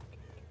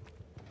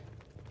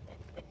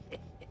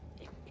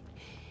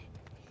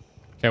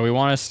 Okay, we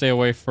want to stay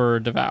away for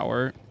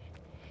Devour.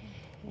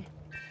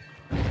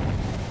 And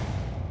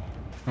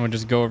we'll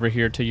just go over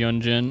here to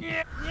Yunjin.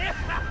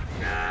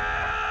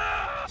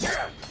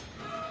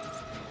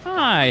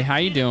 Hi, how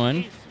you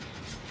doing?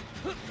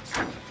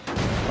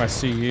 Oh, I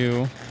see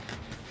you.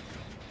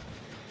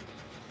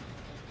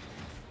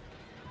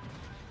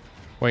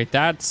 Wait,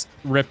 that's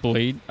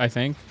Ripley, I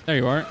think. There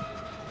you are.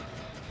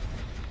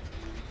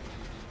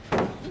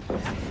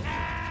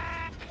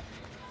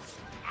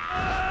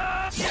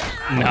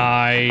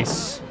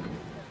 Nice.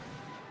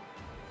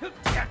 Let's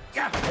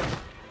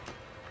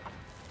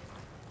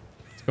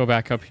go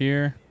back up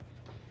here.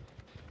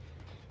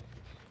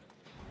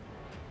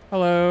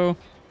 Hello.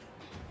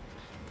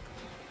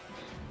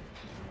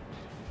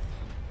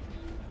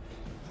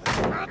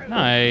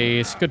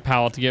 Nice. Good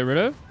pallet to get rid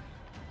of.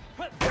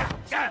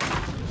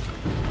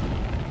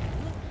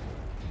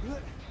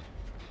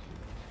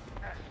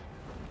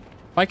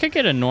 If I could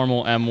get a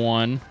normal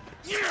M1.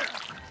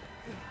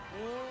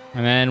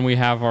 And then we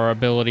have our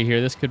ability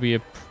here. This could be a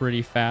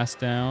pretty fast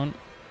down.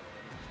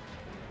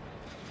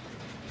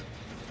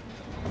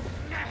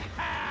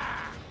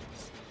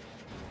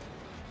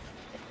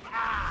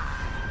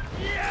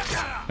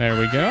 There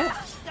we go.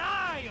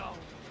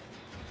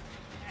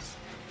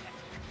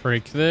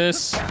 Break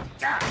this.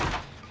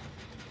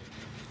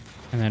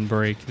 And then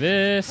break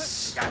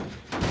this.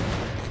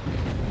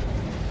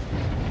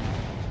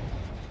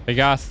 They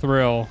got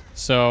Thrill.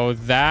 So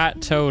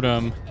that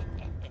totem...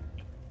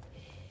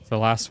 the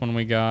last one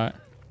we got.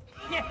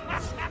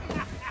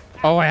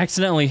 Oh, I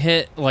accidentally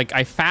hit, like,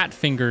 I fat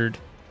fingered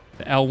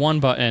the L1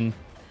 button.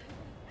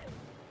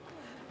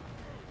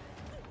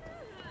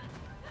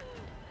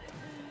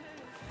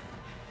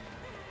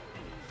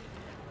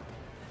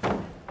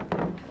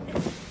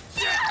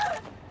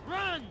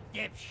 Run,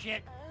 dipshit.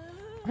 dipshit.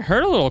 I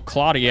heard a little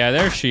Claudia. Yeah,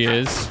 there she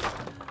is.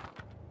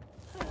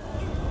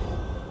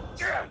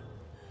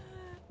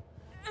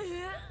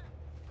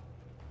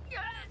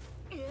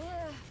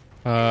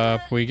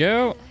 Up we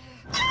go.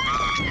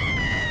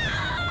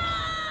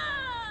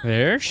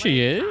 There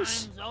she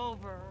is. Time's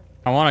over.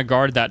 I want to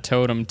guard that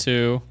totem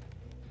too.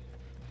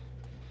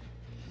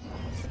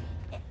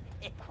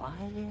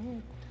 Quiet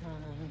time.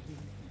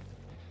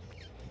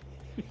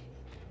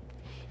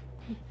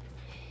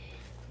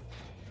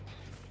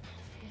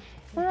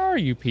 Where are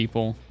you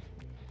people?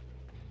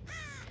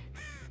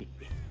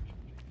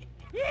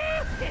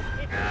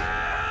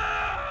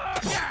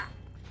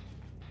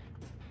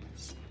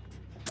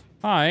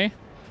 Hi.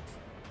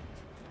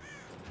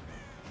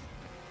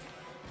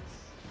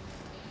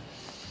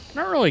 I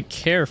don't really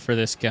care for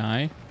this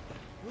guy.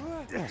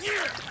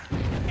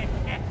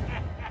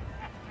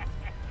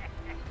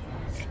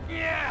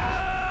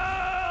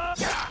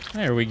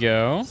 There we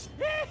go.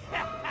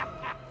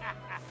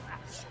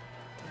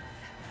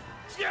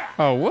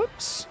 Oh,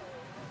 whoops.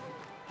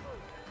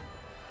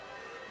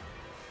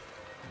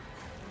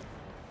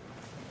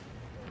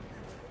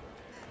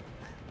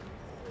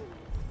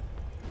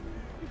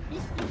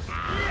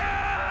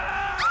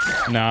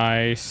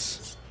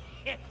 Nice.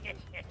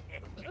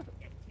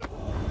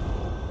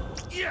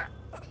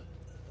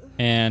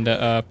 And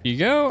up you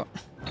go.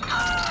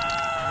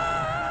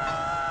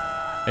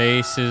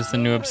 Ace is the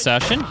new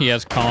obsession. He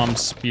has Calm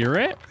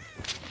Spirit.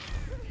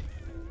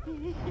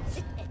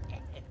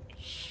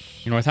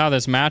 You know, with how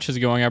this match is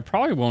going, I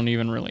probably won't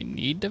even really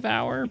need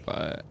Devour,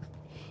 but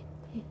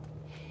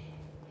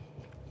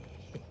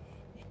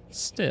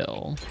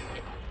still.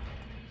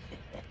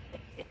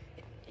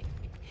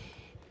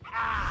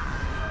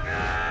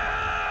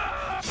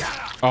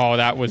 Oh,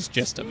 that was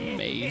just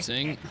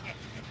amazing.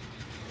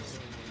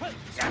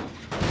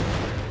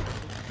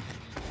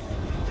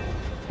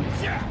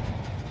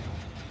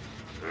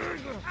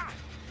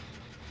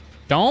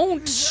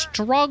 Don't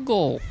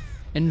struggle.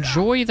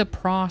 Enjoy the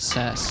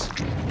process.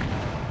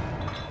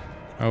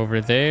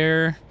 Over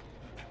there.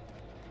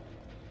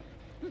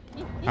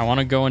 I want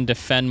to go and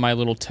defend my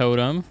little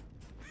totem.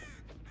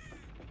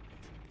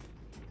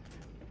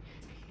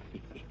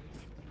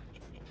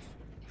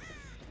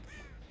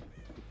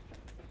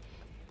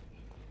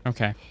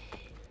 Okay.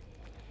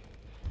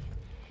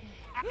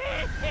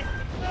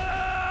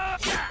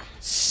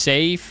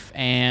 Safe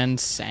and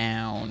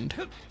sound.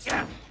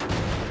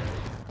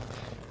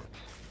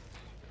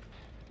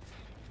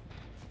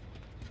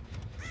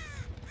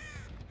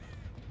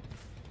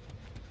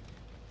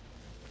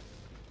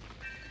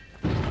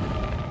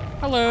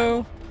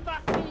 Hello.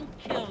 Fucking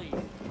kill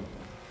you.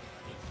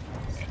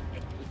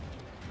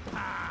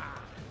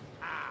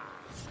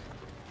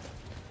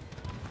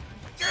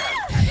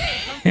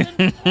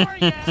 Something for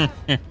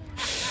ya.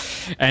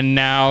 And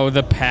now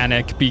the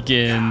panic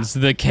begins.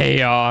 The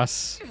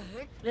chaos.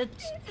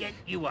 Let's get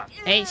you up.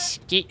 Let's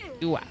get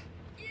you up.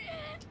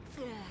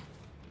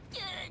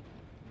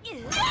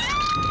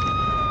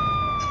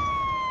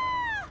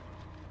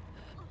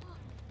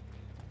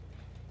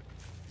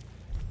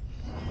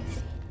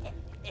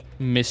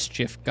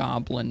 Mischief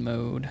Goblin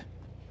mode.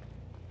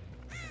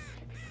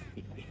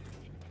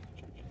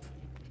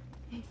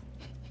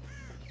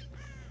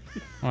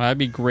 Well, that'd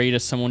be great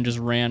if someone just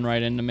ran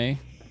right into me.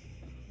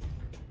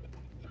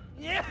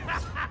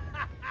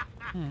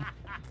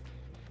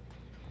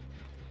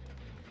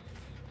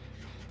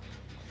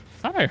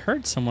 Thought I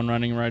heard someone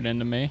running right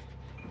into me.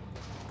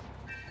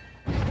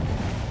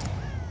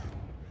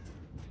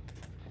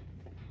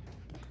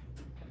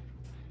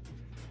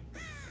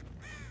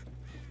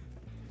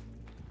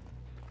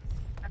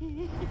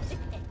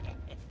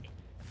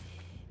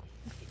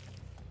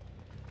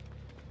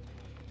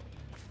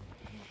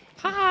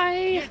 Hi.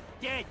 You're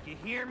dead, you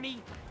hear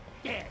me?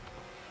 Dead.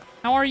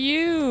 How are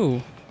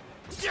you?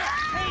 Take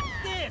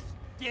this,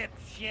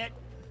 dipshit.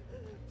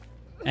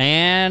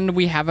 And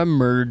we have a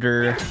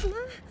murder.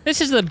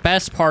 This is the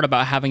best part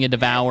about having a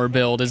Devour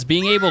build, is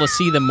being able to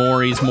see the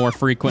Moris more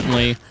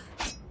frequently.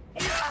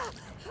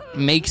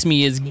 Makes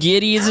me as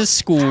giddy as a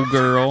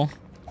schoolgirl.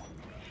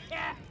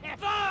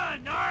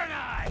 Fun, aren't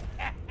I?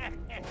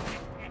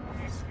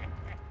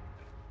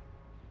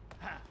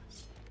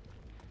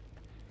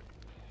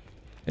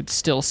 It's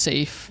still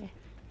safe.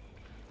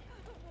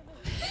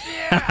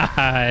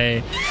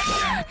 Hi.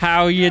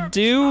 How you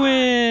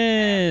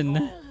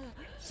doing?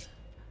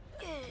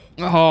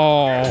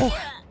 Oh.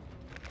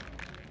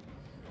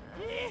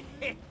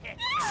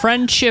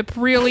 Friendship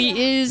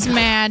really is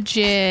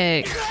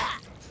magic.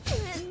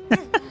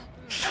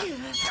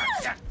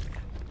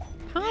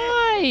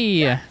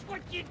 Hi.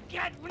 What you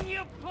get when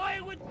you play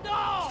with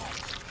dolls?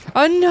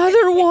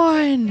 Another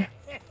one.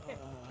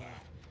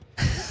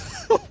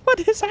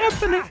 What is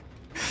happening?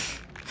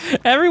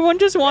 Everyone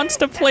just wants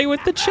to play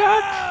with the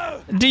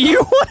Chuck. Do you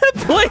want to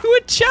play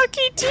with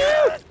Chucky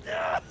too?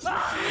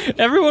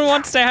 Everyone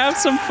wants to have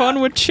some fun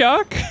with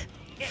Chuck.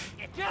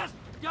 Just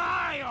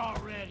die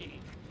already.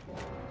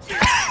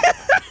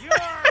 You're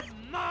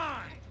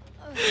mine.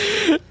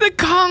 The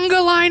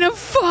conga line of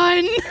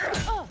fun.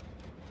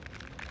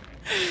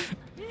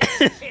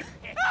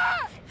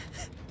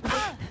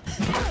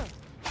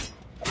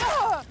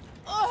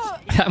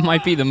 That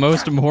might be the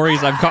most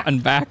Moris I've gotten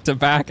back to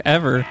back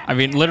ever. I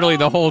mean, literally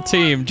the whole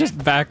team just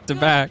back to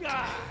back.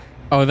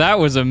 Oh, that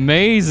was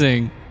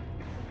amazing.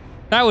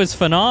 That was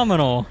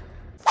phenomenal.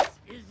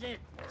 Is it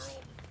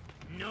world?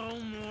 No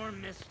more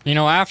mistakes. You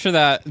know, after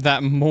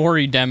that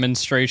Mori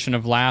demonstration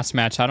of last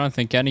match, I don't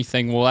think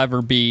anything will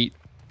ever beat.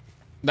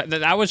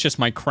 That was just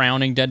my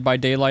crowning Dead by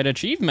Daylight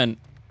achievement.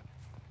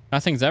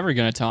 Nothing's ever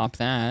gonna top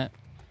that.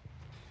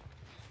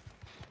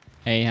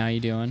 Hey, how you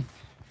doing?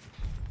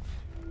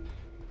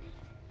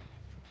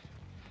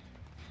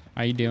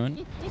 How you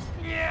doing?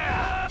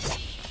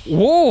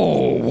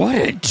 Whoa, what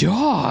a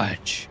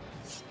dodge.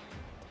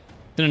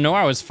 Didn't know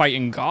I was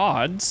fighting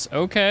gods.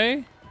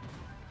 Okay.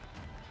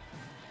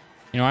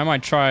 You know, I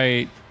might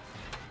try...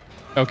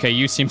 Okay,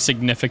 you seem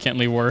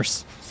significantly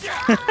worse.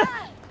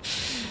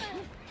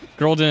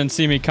 Girl didn't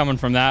see me coming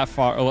from that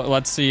far.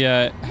 Let's see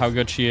how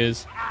good she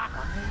is.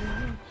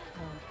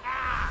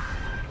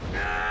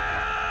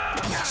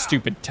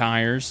 Stupid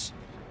tires.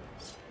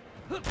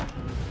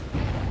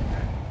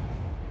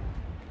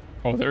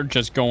 Oh, they're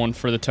just going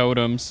for the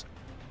totems.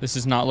 This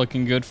is not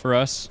looking good for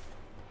us.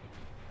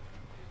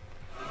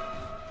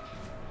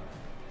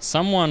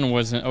 Someone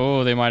wasn't...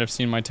 Oh, they might have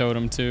seen my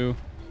totem too.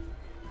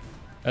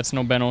 That's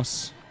no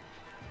Benos.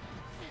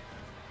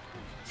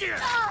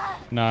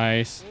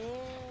 Nice.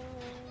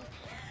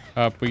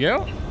 Up we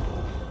go.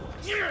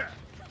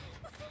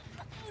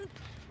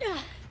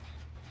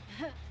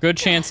 Good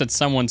chance that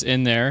someone's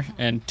in there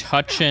and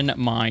touching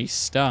my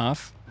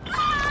stuff.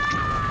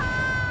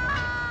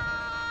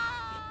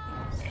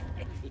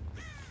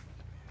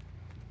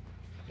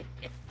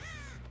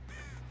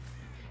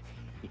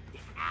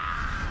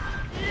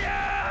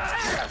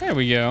 There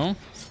we go.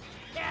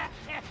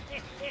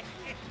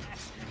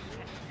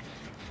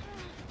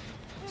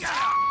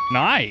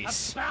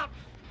 Nice. About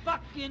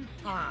fucking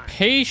time.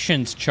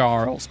 Patience,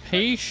 Charles.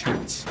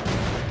 Patience.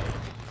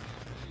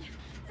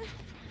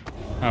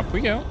 Up we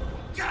go.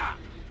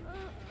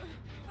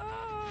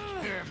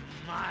 You're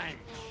mine,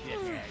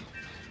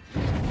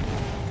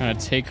 shithead. Gonna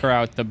take her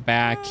out the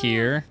back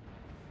here.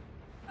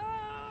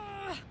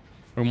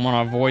 We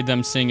want to avoid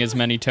them seeing as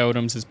many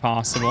totems as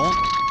possible.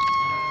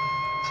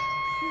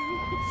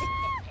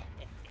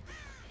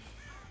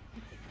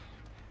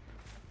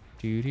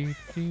 Do, do,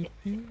 do,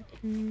 do,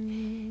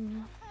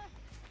 do.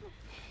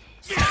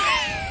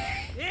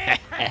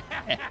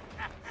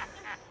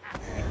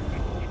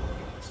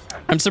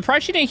 I'm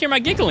surprised she didn't hear my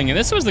giggling, and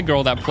this was the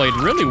girl that played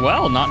really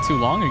well not too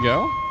long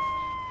ago.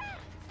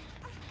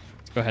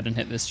 Let's go ahead and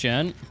hit this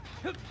gen.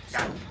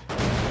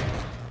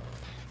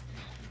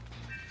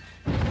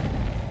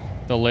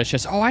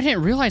 Delicious. Oh, I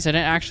didn't realize I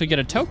didn't actually get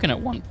a token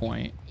at one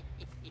point.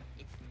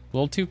 A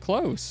little too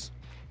close.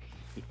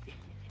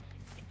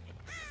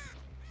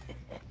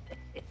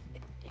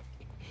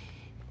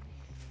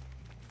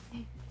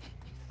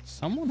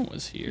 Someone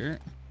was here.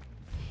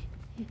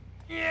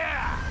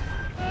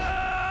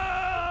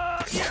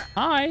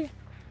 Hi.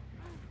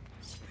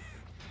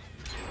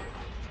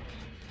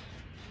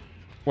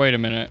 Wait a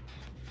minute.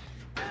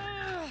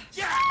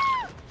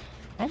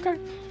 Okay.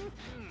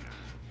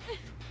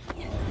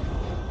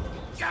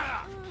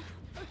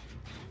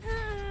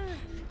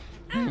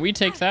 We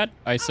take that,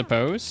 I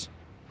suppose.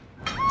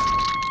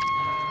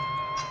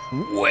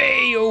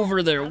 Way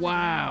over there.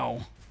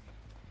 Wow.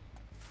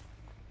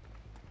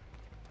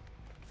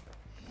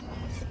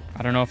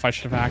 I don't know if I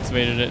should have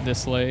activated it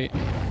this late.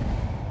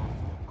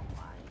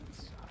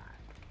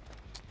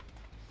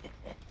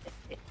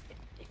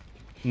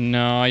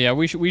 No, yeah,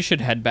 we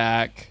should head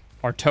back.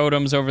 Our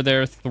totems over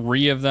there,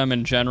 3 of them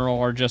in general,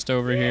 are just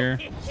over here.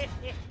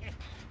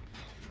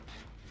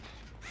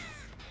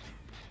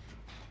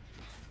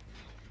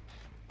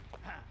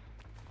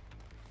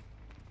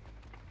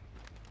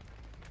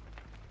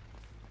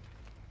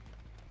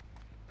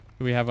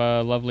 Do we have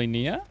a lovely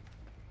Nia?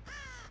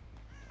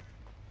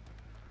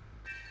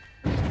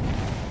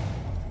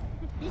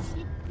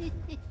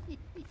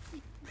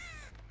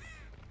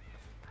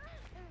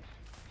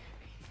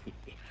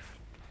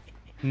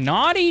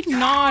 Naughty,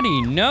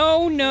 naughty.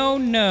 No, no,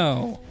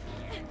 no.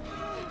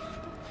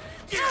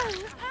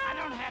 I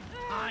don't have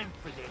time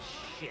for this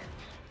shit.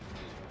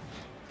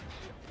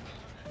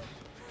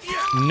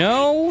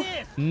 No,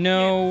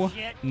 no,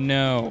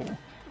 no.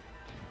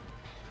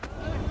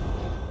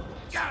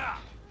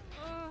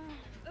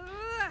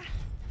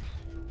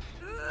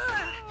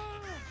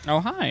 Oh,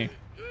 hi.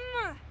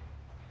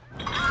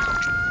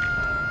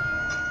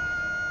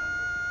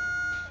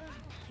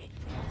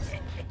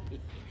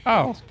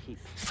 Oh.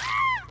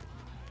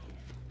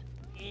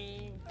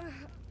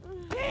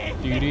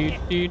 Do do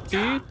do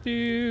do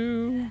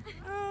do.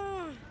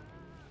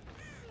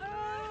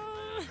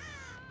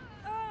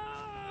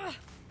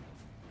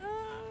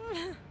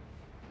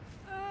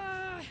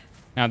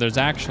 Now there's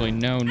actually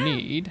no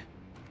need.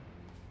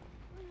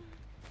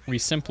 We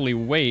simply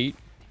wait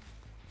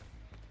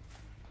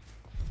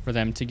for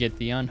them to get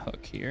the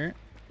unhook here.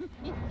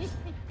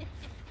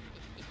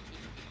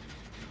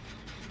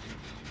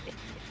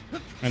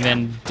 And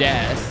then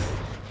death.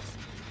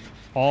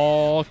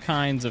 All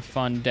kinds of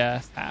fun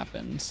death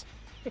happens.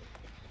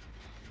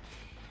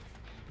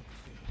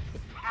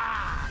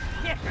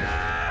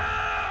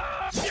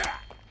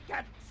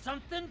 Got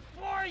something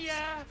for ya.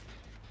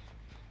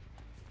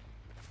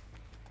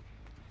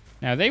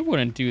 Now, they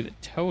wouldn't do the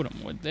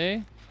totem, would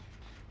they?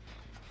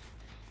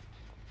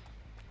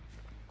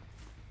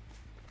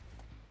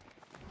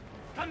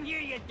 Come here,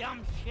 you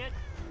dumb shit.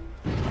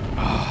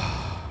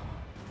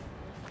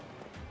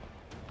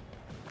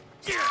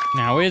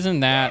 Now,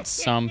 isn't that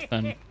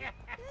something?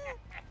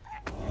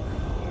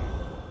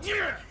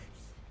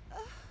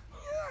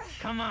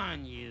 Come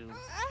on, you.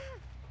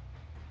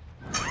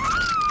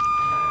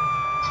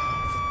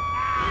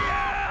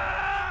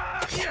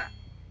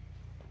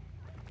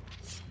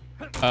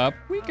 Up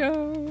we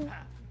go.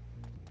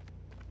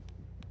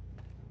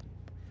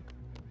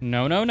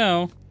 No, no,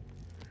 no.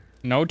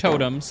 No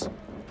totems.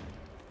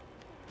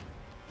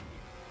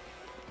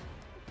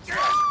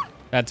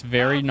 That's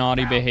very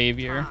naughty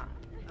behavior.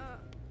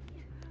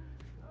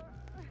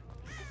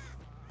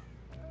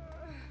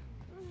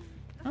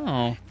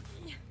 Oh.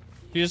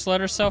 She just let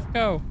herself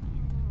go.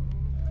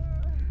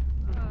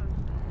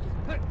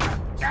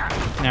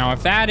 Now,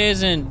 if that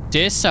isn't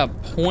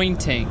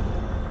disappointing,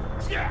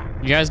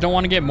 you guys don't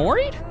want to get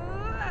Mori'd?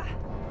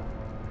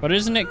 But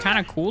isn't it kind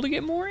of cool to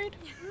get Mori'd?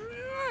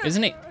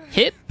 Isn't it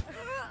hip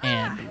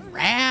and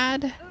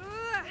rad?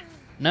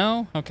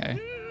 No? Okay.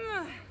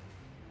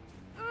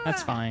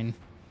 That's fine.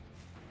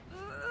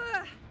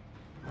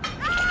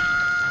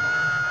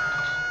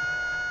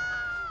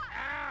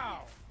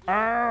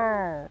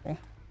 Oh.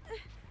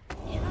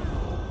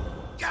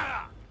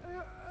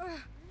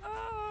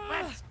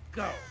 Let's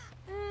go.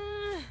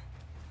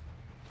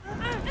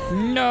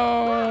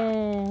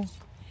 No.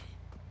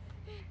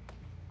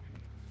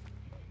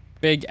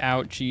 Big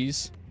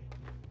ouchies.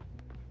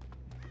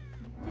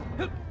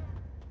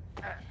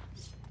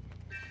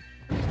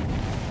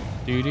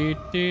 Do do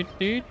do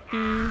do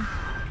do.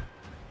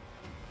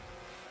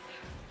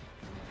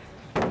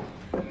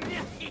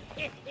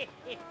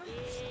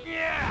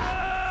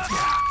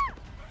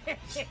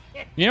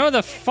 You know,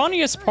 the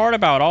funniest part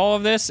about all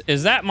of this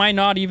is that might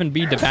not even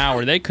be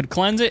Devour. They could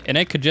cleanse it, and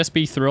it could just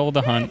be Thrill of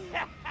the Hunt.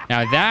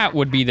 Now, that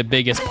would be the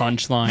biggest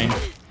punchline.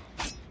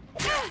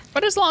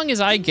 But as long as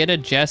I get to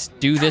just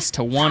do this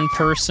to one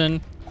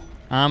person,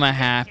 I'm a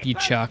happy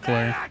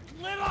chuckler.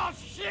 Little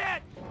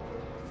shit.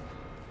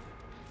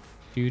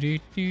 Do, do,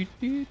 do,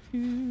 do,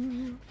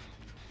 do.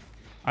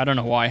 I don't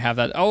know why I have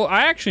that. Oh,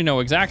 I actually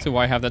know exactly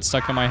why I have that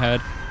stuck in my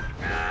head.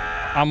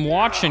 I'm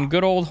watching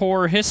good old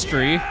horror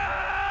history.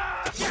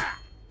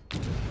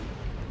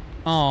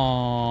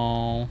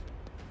 Oh,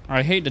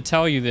 I hate to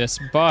tell you this,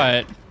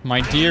 but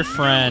my dear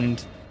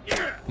friend,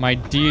 my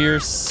dear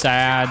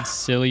sad,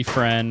 silly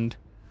friend,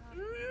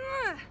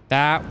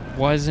 that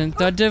wasn't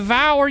the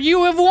Devour.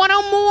 You have won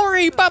a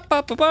Mori. Ba,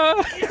 ba, ba,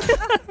 ba.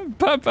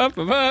 Ba, ba,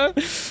 ba, ba.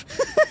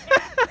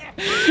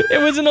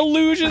 It was an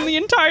illusion the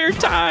entire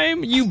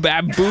time. You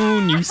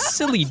baboon, you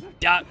silly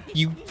duck,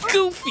 you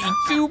goofy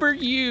goober,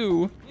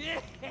 you.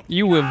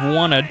 You have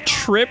won a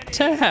trip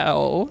to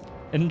hell.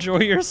 Enjoy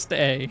your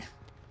stay.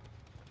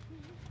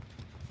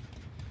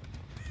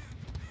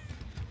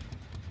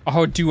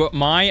 Oh, do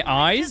my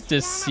eyes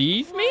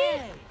deceive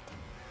me?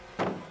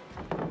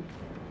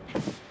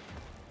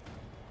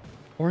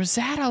 Or is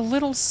that a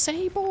little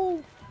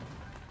Sable?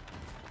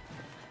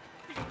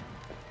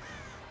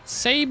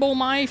 Sable,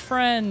 my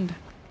friend.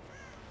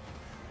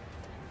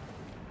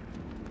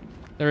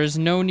 There is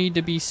no need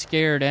to be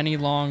scared any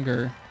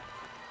longer.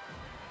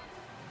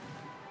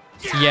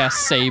 Yes,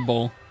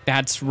 Sable.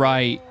 That's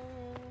right.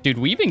 Dude,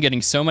 we've been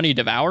getting so many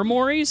Devour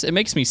Moris. It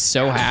makes me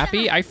so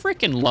happy. I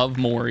freaking love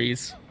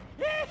Moris.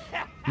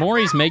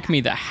 Moris make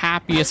me the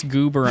happiest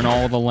goober in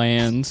all the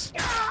lands.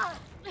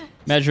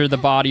 Measure the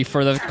body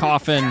for the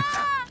coffin.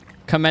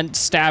 Commence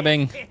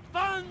stabbing.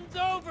 Fun's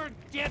over,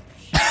 dipshit.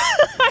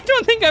 I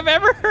don't think I've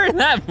ever heard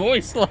that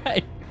voice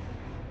line.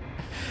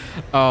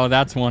 Oh,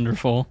 that's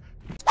wonderful.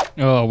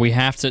 Oh, we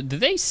have to... Did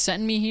they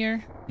send me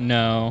here?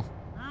 No.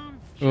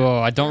 Oh,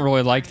 I don't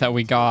really like that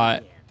we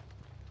got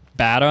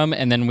Batum,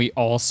 and then we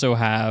also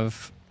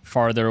have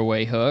farther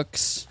away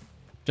hooks.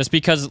 Just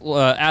because,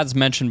 as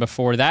mentioned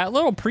before, that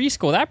little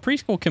preschool, that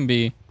preschool can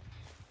be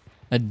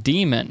a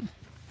demon.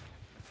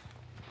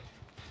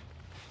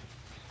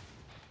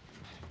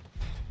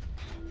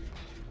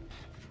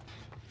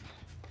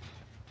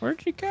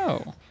 Where'd you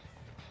go?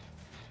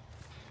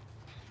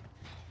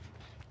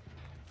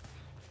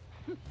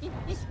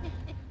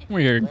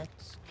 Weird.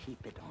 Let's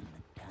keep it on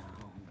the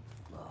down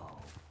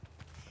low.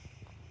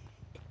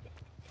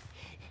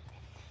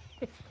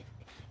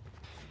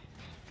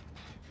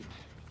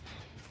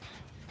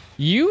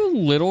 You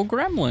little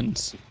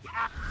gremlins.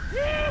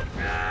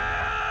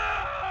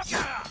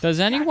 Does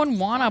anyone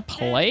want to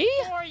play?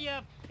 For you,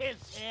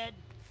 pisshead.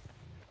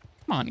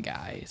 Come on,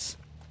 guys.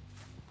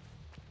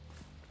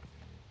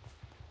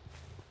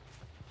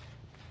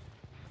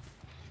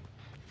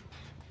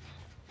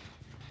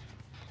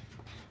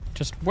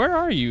 Just, where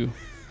are you?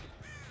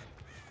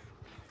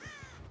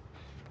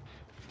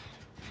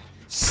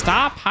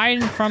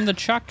 hiding from the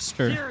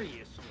Chuckster. Seriously.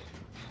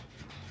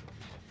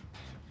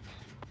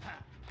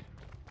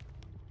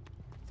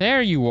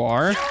 There you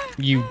are,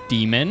 you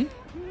demon.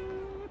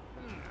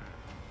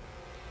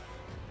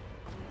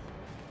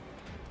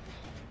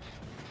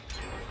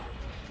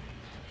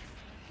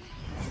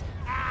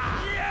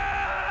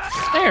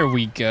 There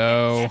we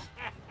go.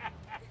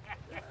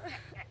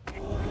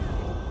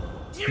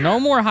 No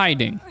more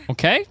hiding,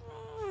 okay?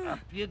 Up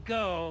you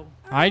go.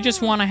 I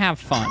just want to have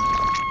fun.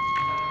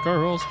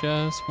 Girls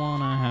just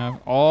want to have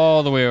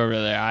all the way over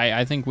there.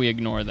 I think we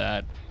ignore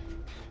that.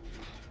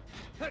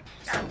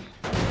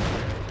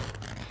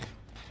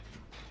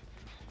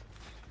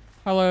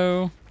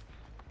 Hello.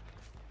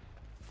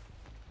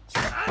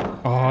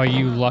 Oh,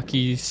 you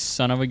lucky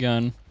son of a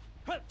gun.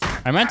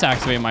 I meant to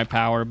activate my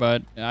power,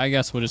 but I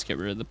guess we'll just get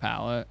rid of the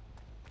pallet.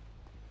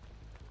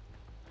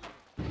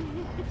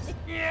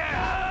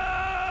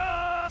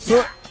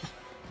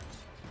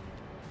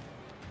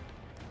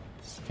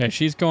 Okay,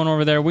 she's going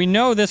over there. We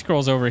know this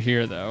girl's over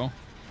here, though.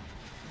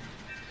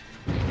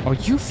 Oh,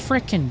 you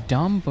frickin'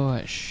 dumb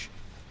bush.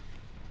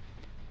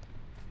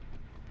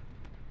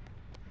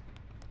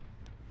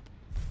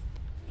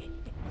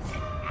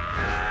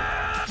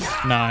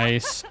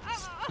 Nice.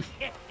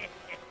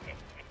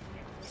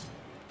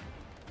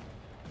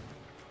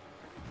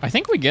 I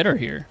think we get her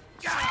here.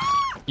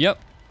 Yep.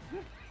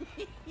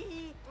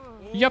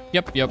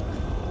 Yep.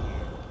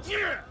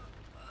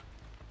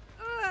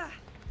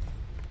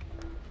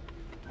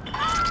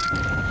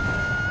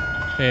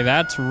 Okay,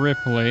 that's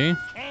Ripley.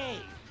 Hey,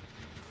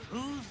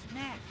 who's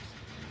next?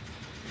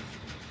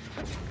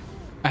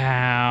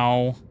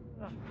 Ow.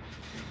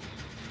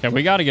 Okay,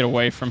 we gotta get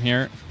away from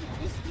here.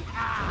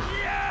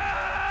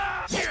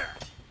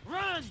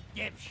 Run,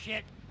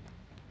 dipshit.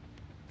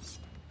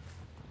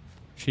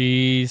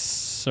 She's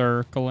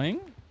circling.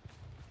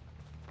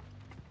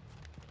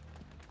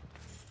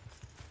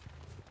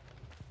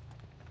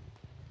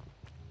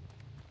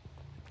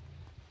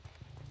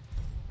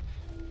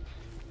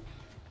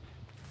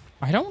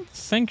 I don't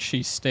think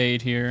she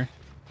stayed here.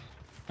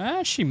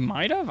 She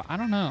might have. I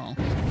don't know.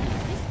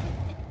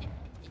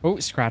 Oh,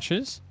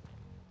 scratches.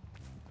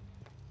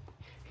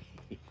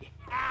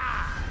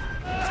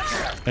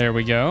 There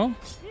we go.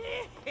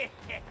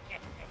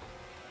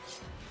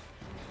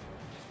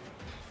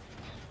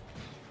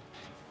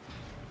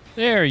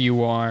 There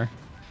you are.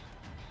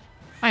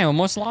 I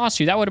almost lost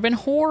you. That would have been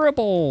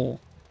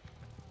horrible.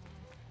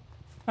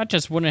 That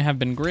just wouldn't have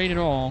been great at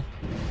all.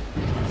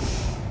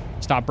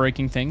 Stop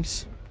breaking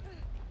things.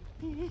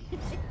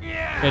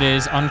 It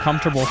is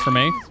uncomfortable for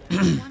me,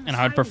 and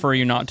I would prefer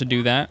you not to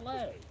do that.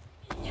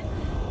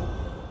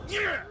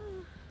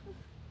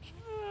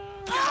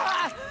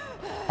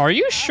 Are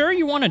you sure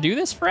you want to do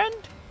this, friend?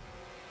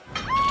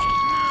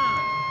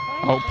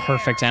 Oh,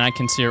 perfect. And I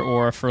can see her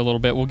aura for a little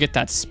bit. We'll get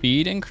that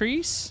speed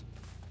increase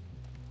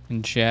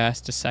in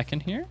just a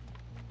second here.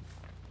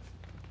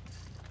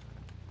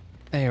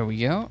 There we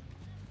go.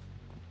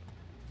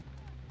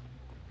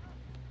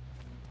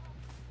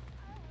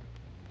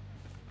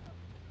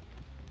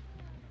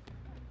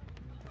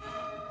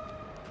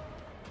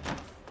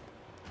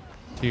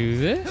 Do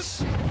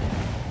this.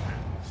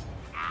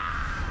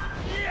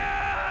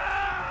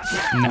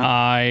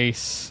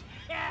 Nice.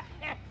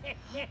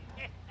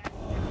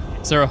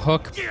 Is there a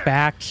hook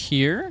back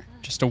here?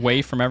 Just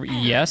away from every...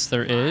 Yes,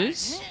 there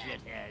is.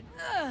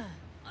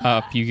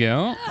 Up you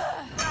go.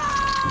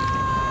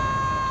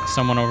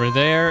 Someone over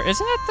there.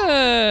 Isn't that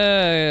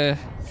the...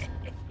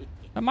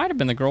 That might have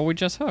been the girl we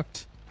just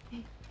hooked.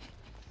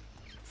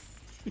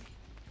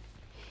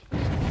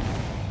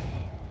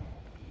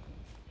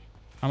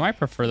 I might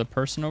prefer the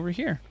person over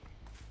here.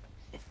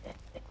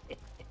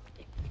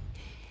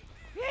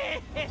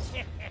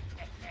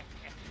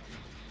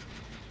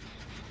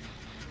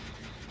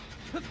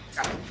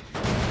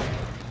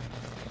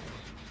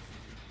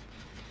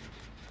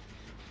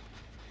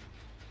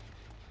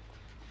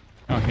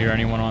 I don't hear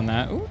anyone on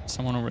that. Ooh,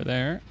 someone over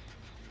there.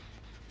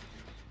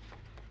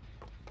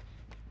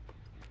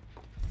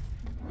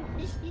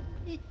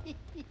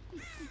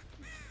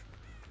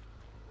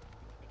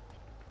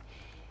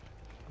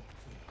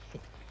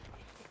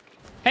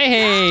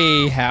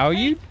 Hey, how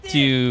you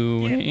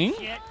doing?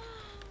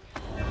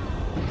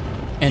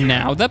 And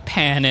now the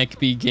panic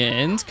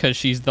begins because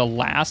she's the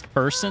last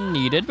person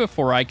needed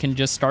before I can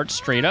just start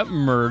straight up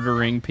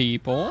murdering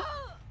people.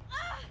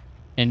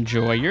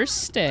 Enjoy your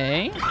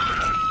stay.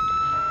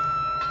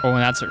 Oh, and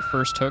that's her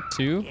first hook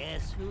too.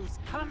 Guess who's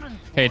coming?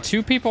 Okay,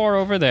 2 people are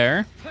over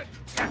there.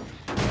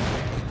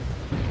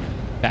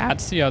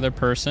 That's the other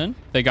person.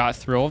 They got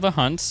thrill of the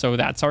hunt, so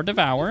that's our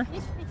devour.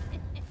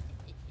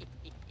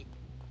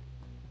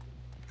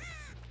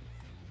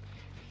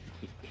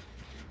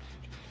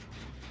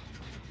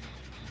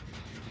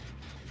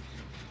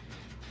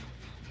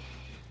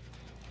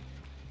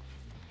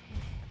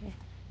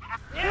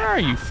 Where are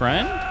you,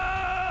 friend?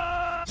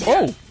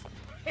 Oh!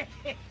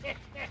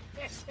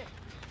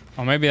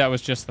 Oh, maybe that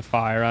was just the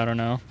fire. I don't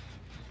know.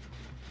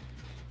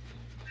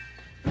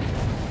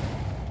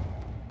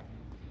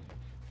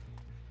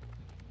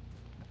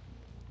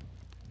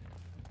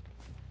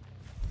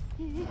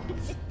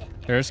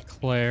 There's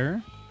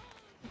Claire.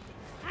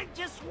 I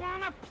just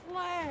want to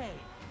play.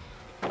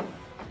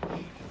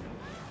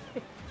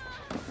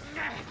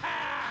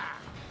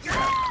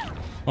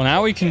 Well,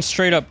 now we can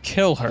straight up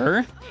kill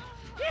her.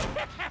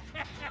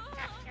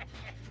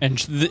 And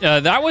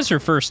that was her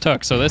first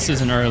hook, so this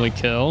is an early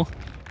kill.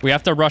 We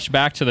have to rush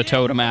back to the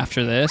totem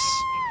after this.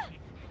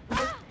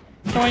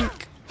 Boink.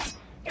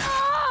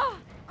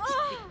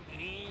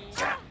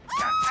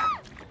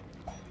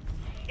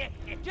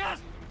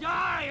 Just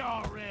die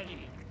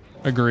already.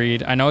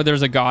 Agreed. I know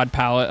there's a god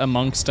palette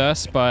amongst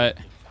us, but...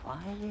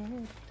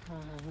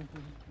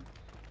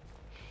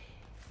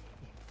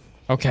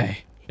 Okay,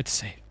 it's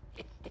safe.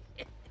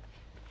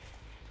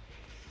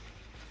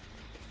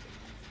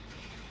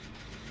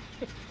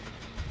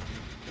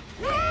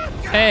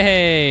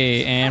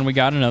 Hey, and we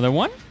got another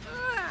one.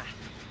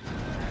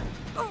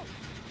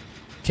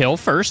 Kill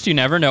first. You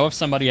never know if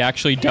somebody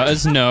actually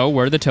does know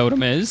where the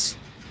totem is.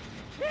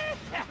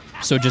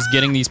 So just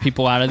getting these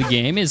people out of the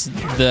game is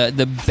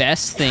the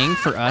best thing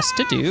for us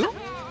to do.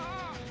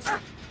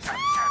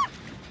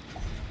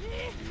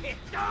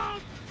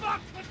 Don't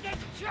fuck with the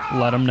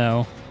job. Let them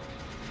know.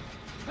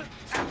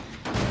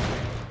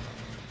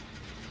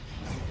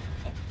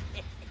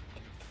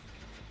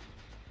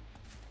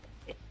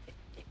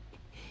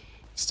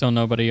 Still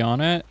nobody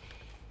on it.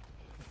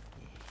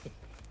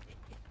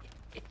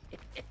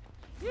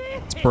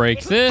 Let's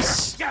break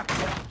this.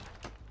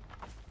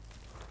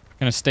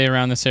 Gonna stay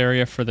around this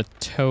area for the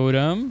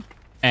totem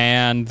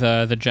and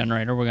the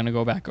generator. We're gonna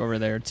go back over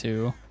there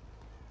too.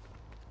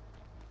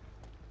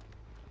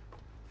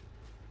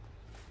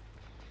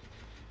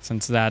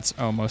 Since that's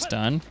almost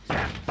done.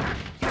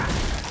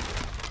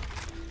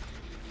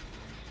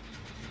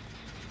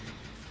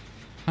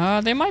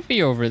 They might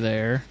be over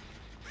there.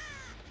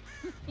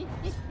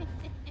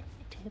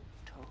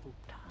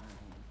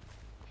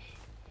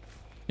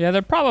 Yeah,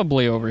 they're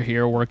probably over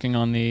here working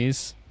on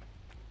these.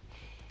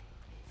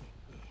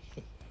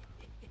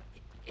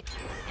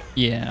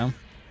 Yeah.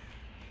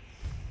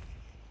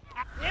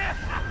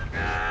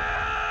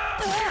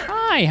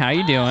 Hi, how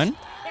you doing?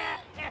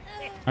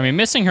 I mean,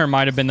 missing her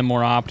might have been the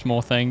more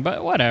optimal thing,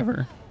 but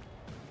whatever.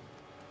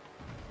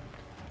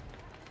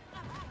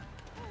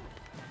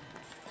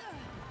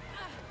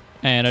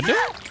 And a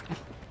duck.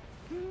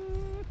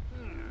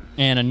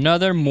 And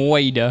another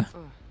moida.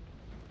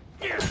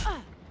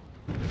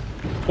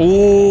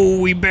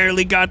 Oh, we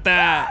barely got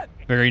that.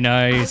 Very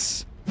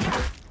nice.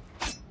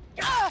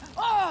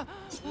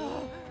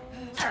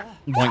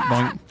 Boink,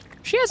 boink.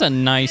 She has a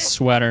nice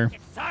sweater.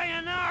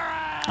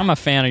 Sayonara. I'm a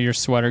fan of your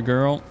sweater,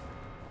 girl.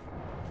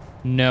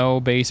 No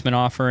basement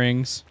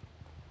offerings.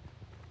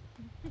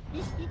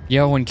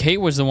 Yo, and Kate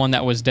was the one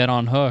that was dead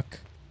on hook.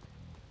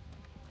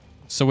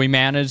 So we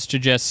managed to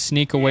just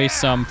sneak away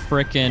some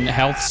frickin'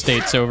 health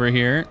states over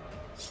here.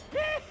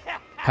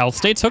 Health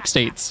states, hook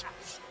states.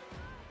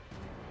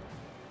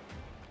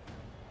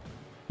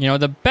 You know,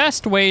 the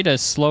best way to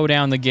slow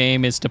down the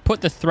game is to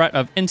put the threat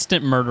of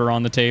instant murder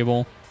on the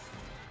table.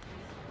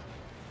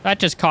 That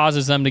just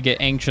causes them to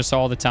get anxious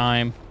all the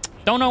time.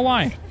 Don't know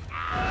why.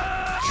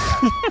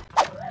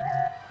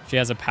 She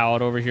has a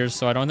pallet over here,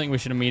 so I don't think we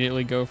should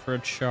immediately go for a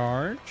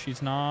charge.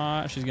 She's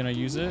not. She's gonna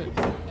use it.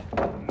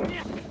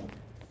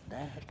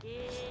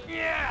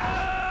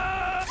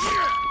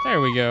 There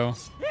we go.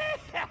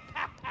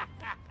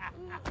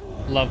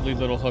 Lovely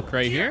little hook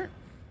right here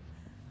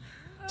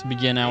to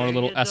begin our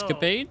little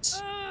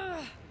escapades.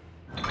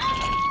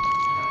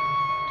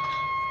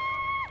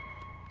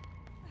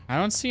 I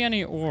don't see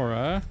any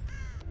aura.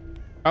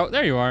 Oh,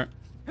 there you are.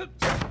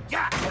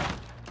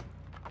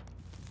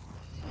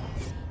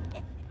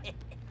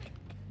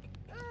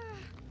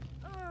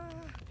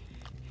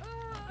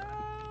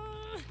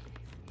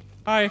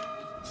 Hi.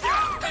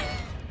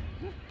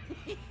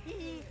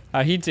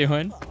 How he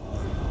doing?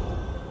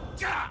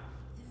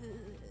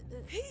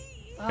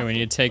 Okay, we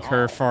need to take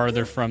her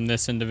farther from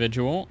this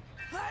individual.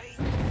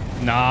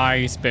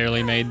 Nice,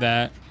 barely made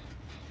that.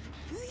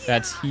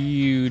 That's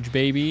huge,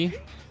 baby.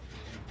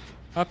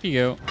 Up you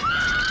go.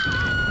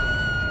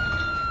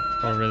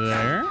 Over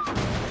there.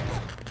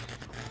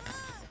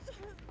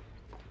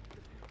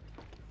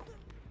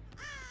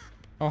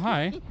 Oh,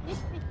 hi.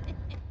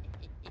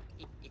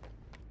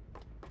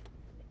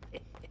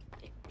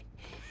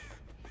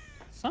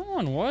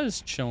 Someone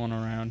was chilling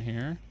around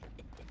here.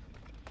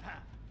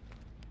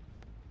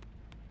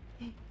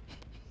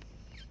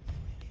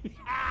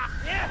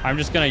 I'm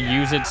just gonna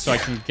use it so I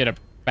can get it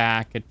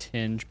back a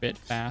tinge bit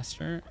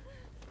faster.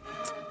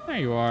 There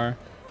you are.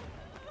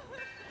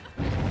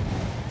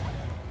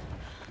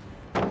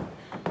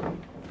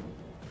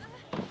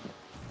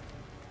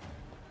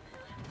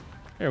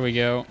 There we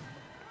go.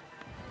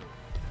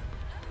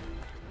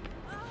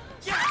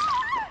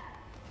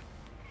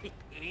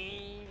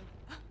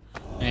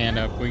 And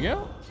up we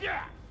go.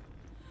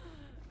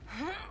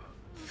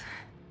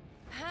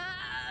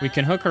 We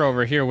can hook her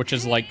over here, which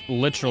is like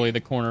literally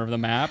the corner of the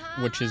map,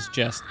 which is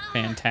just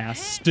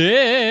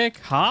fantastic.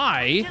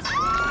 Hi.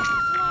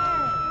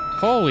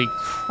 Holy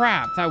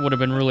crap, that would have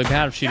been really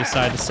bad if she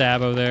decided to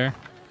sabo there.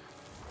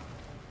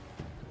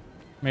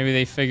 Maybe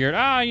they figured,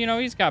 you know,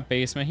 he's got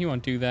basement. He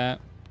won't do that.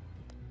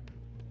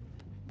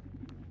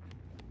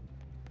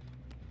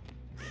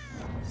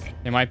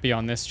 They might be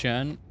on this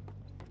gen.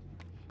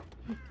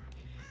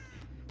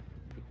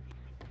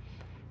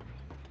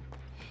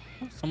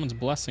 Oh, someone's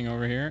blessing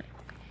over here.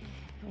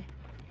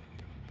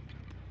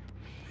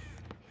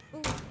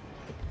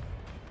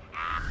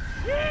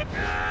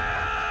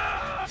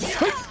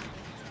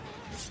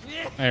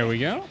 There we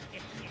go.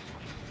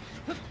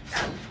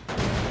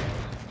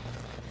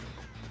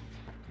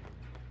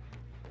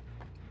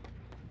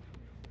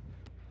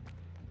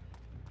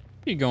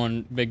 You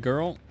going, big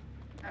girl?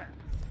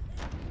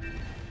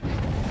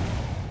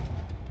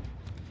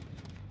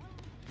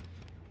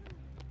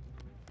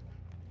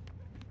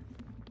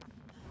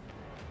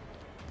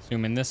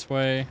 Zoom in this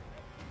way.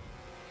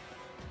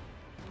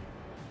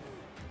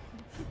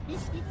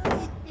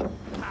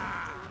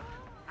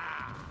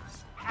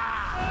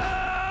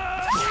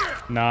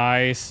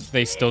 Nice.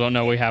 They still don't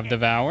know we have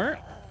Devour.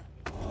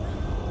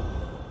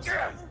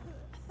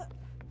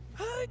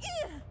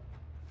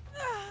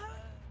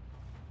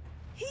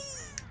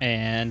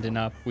 And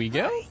up we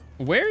go.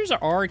 Where's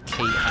our Kate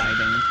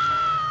hiding?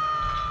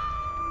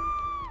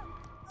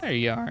 There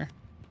you are.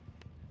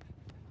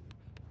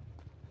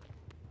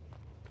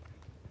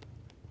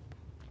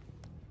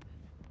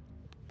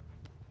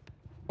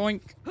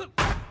 Boink.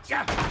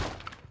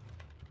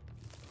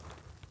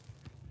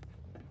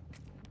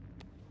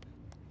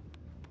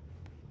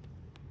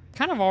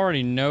 Kind of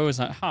already knows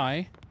that.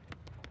 Hi.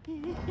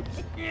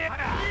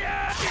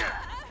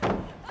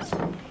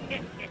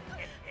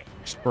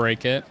 Just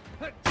break it.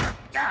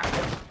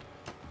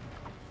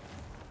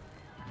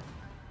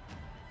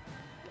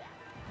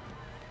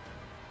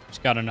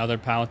 Just got another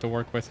pallet to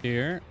work with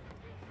here.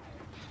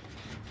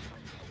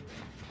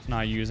 It's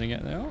not using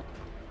it though.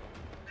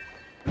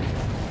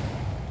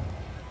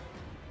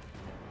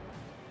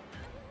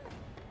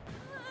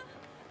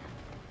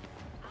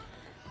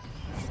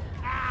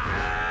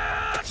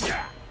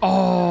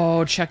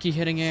 Oh, Chucky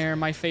hitting air,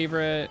 my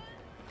favorite.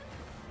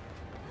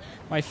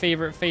 My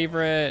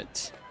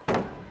favorite.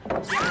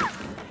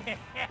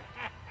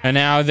 And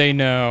now they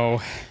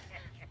know.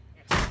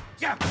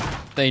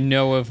 They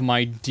know of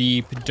my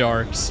deep,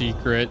 dark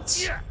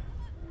secrets.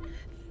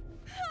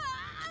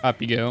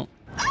 Up you go.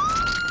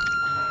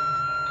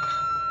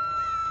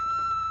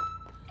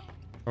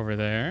 Over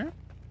there.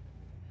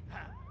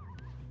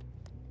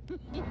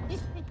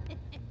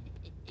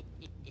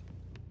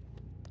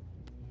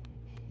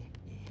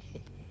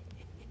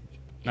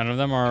 None of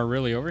them are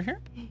really over here?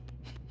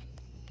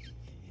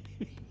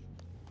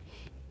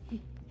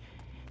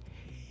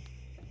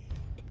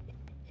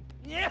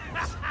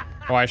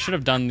 Oh, I should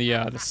have done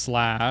the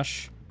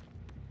slash.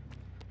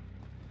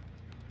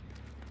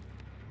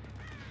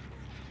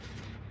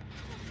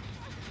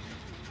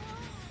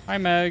 Hi,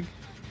 Meg.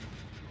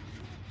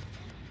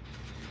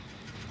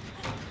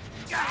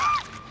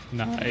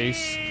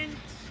 Nice.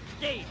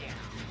 Stay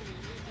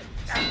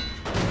down.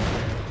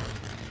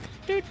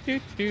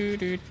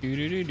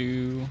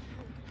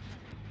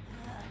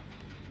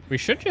 We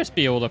should just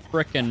be able to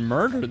frickin'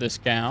 murder this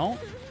gal.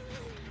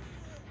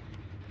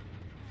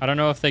 I don't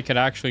know if they could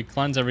actually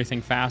cleanse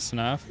everything fast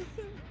enough.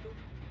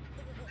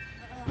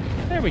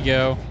 There we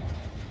go.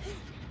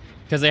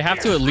 Because they have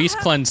to at least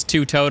cleanse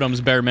 2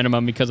 totems bare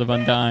minimum because of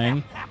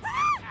Undying.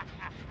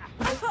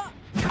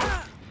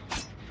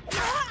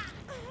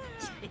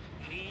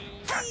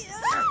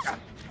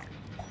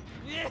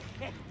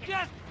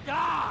 Just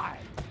die.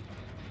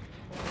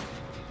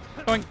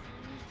 Boink.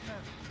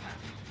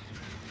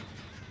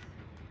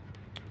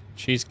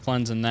 She's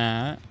cleansing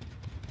that.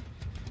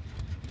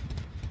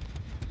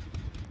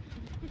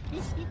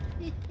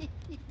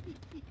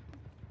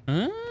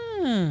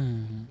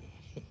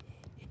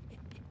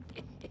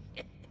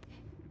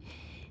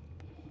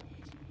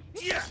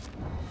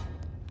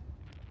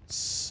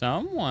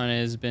 Someone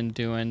has been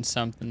doing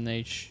something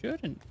they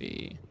shouldn't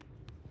be.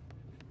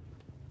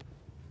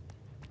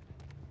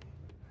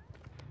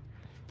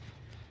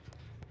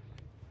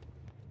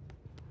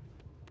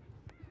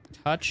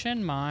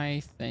 Touching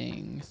my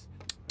things.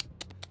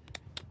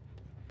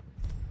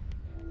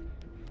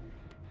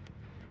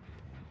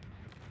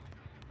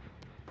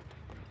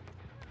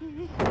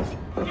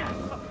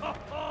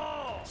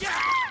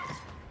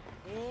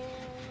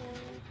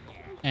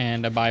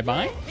 And a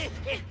bye-bye.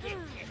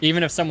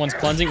 Even if someone's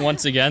cleansing,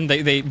 once again,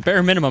 they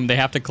bare minimum, they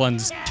have to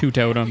cleanse 2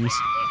 totems.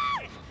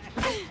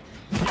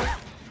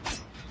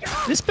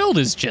 This build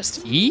is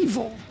just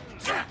evil.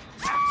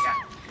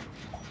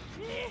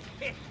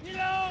 You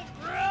don't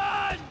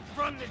run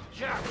from the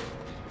Chuck.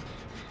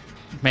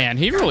 Man,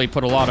 he really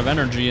put a lot of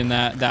energy in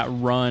that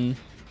run.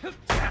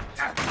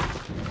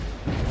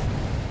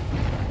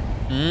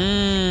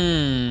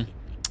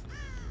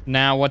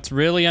 Now, what's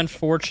really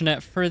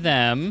unfortunate for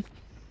them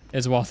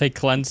is while they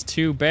cleansed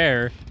 2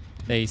 bear,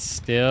 they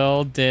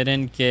still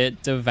didn't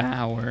get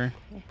Devour.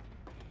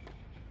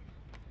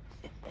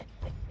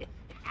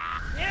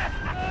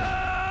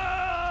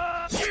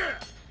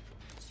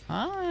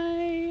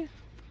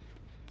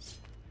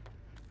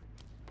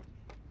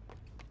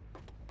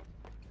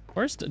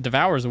 Where's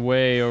Devour's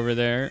way over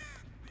there?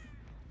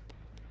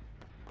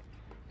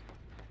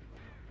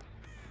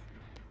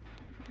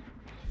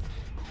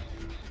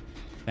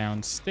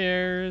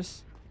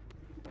 Downstairs.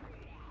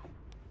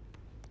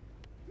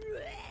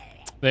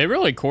 They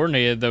really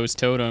coordinated those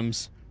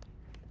totems.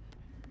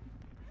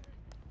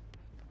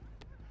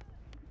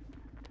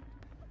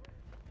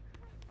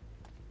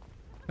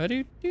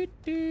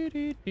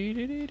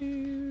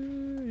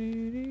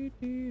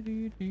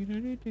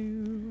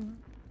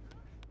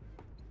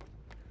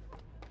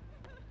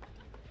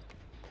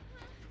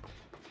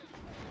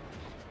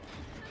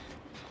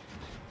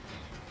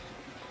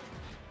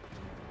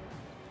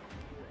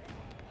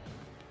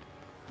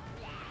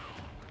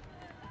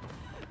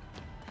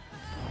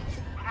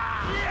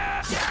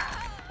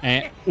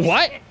 And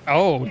what?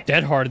 Oh,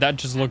 dead hard. That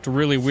just looked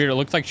really weird. It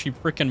looked like she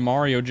freaking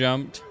Mario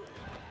jumped.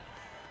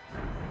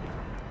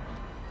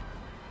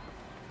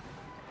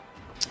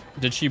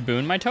 Did she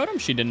boon my totem?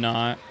 She did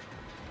not.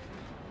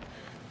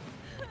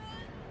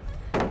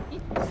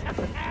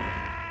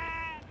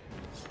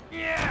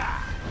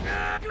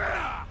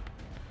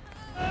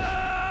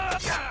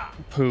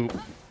 Poop.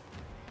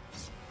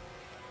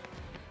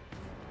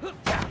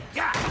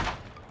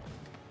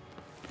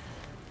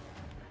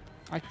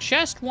 I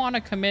just want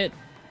to commit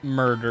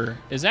murder.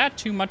 Is that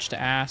too much to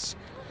ask?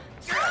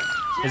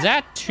 Is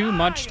that too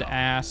much to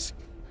ask?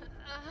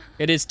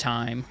 It is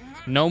time.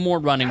 No more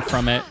running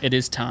from it. It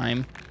is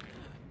time.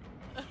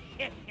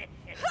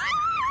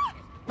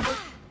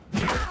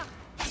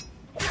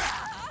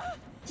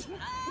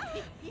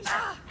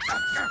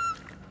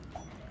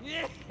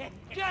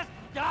 Just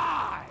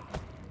die!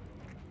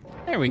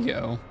 There we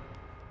go.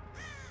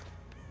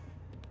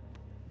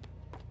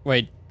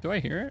 Wait, do I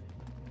hear it?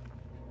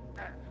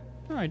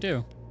 Oh, I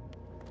do.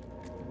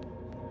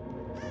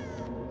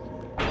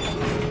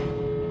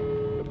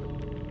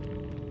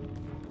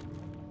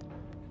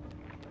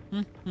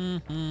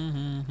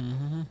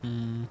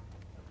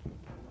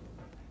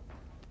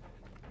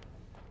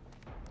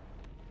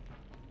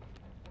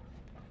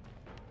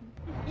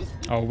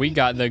 Oh, we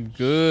got the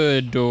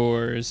good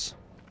doors.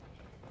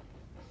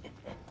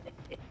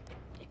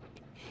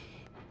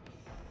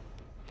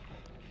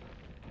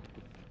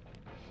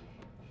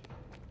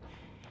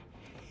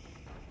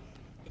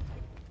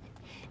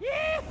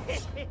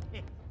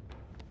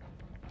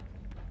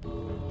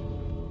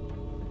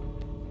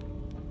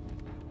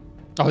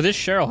 Oh, this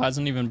Cheryl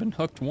hasn't even been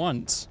hooked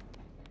once.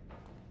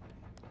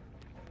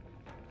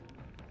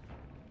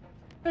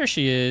 There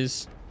she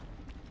is.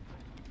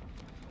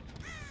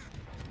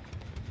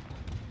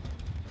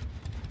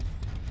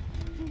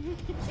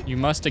 You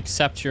must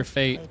accept your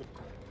fate.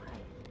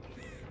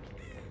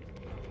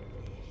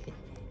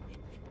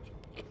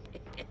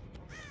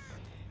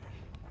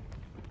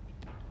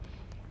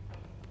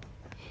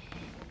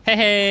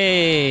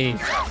 Hey!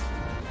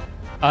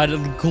 A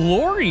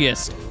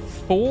glorious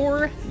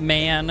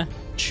 4-man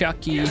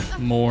Chucky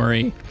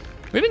Mori.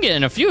 We've been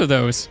getting a few of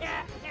those.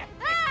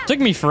 Took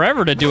me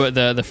forever to do it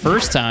the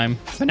first time,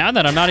 but now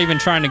that I'm not even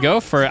trying to go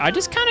for it, I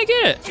just kind of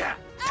get it.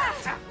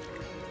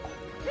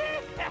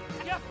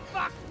 You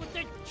fuck with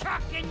the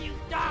Chuck and you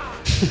die!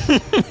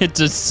 It's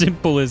as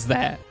simple as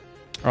that.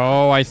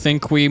 Oh, I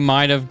think we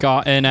might have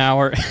gotten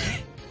our...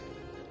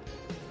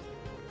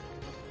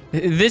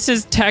 This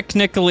is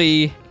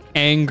technically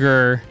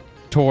anger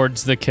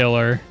towards the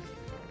killer.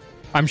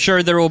 I'm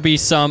sure there will be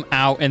some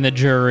out in the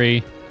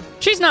jury.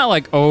 She's not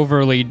like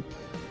overly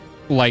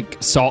like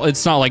salt.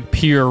 It's not like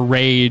pure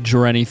rage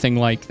or anything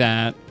like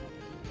that.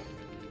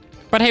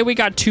 But hey, we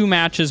got 2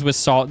 matches with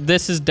Salt.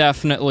 This is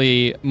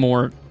definitely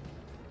more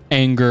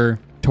anger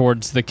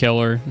towards the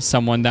killer.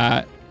 Someone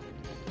that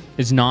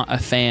is not a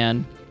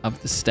fan of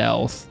the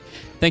stealth.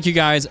 Thank you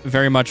guys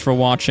very much for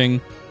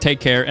watching. Take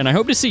care, and I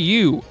hope to see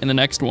you in the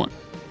next one.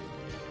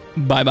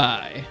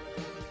 Bye-bye.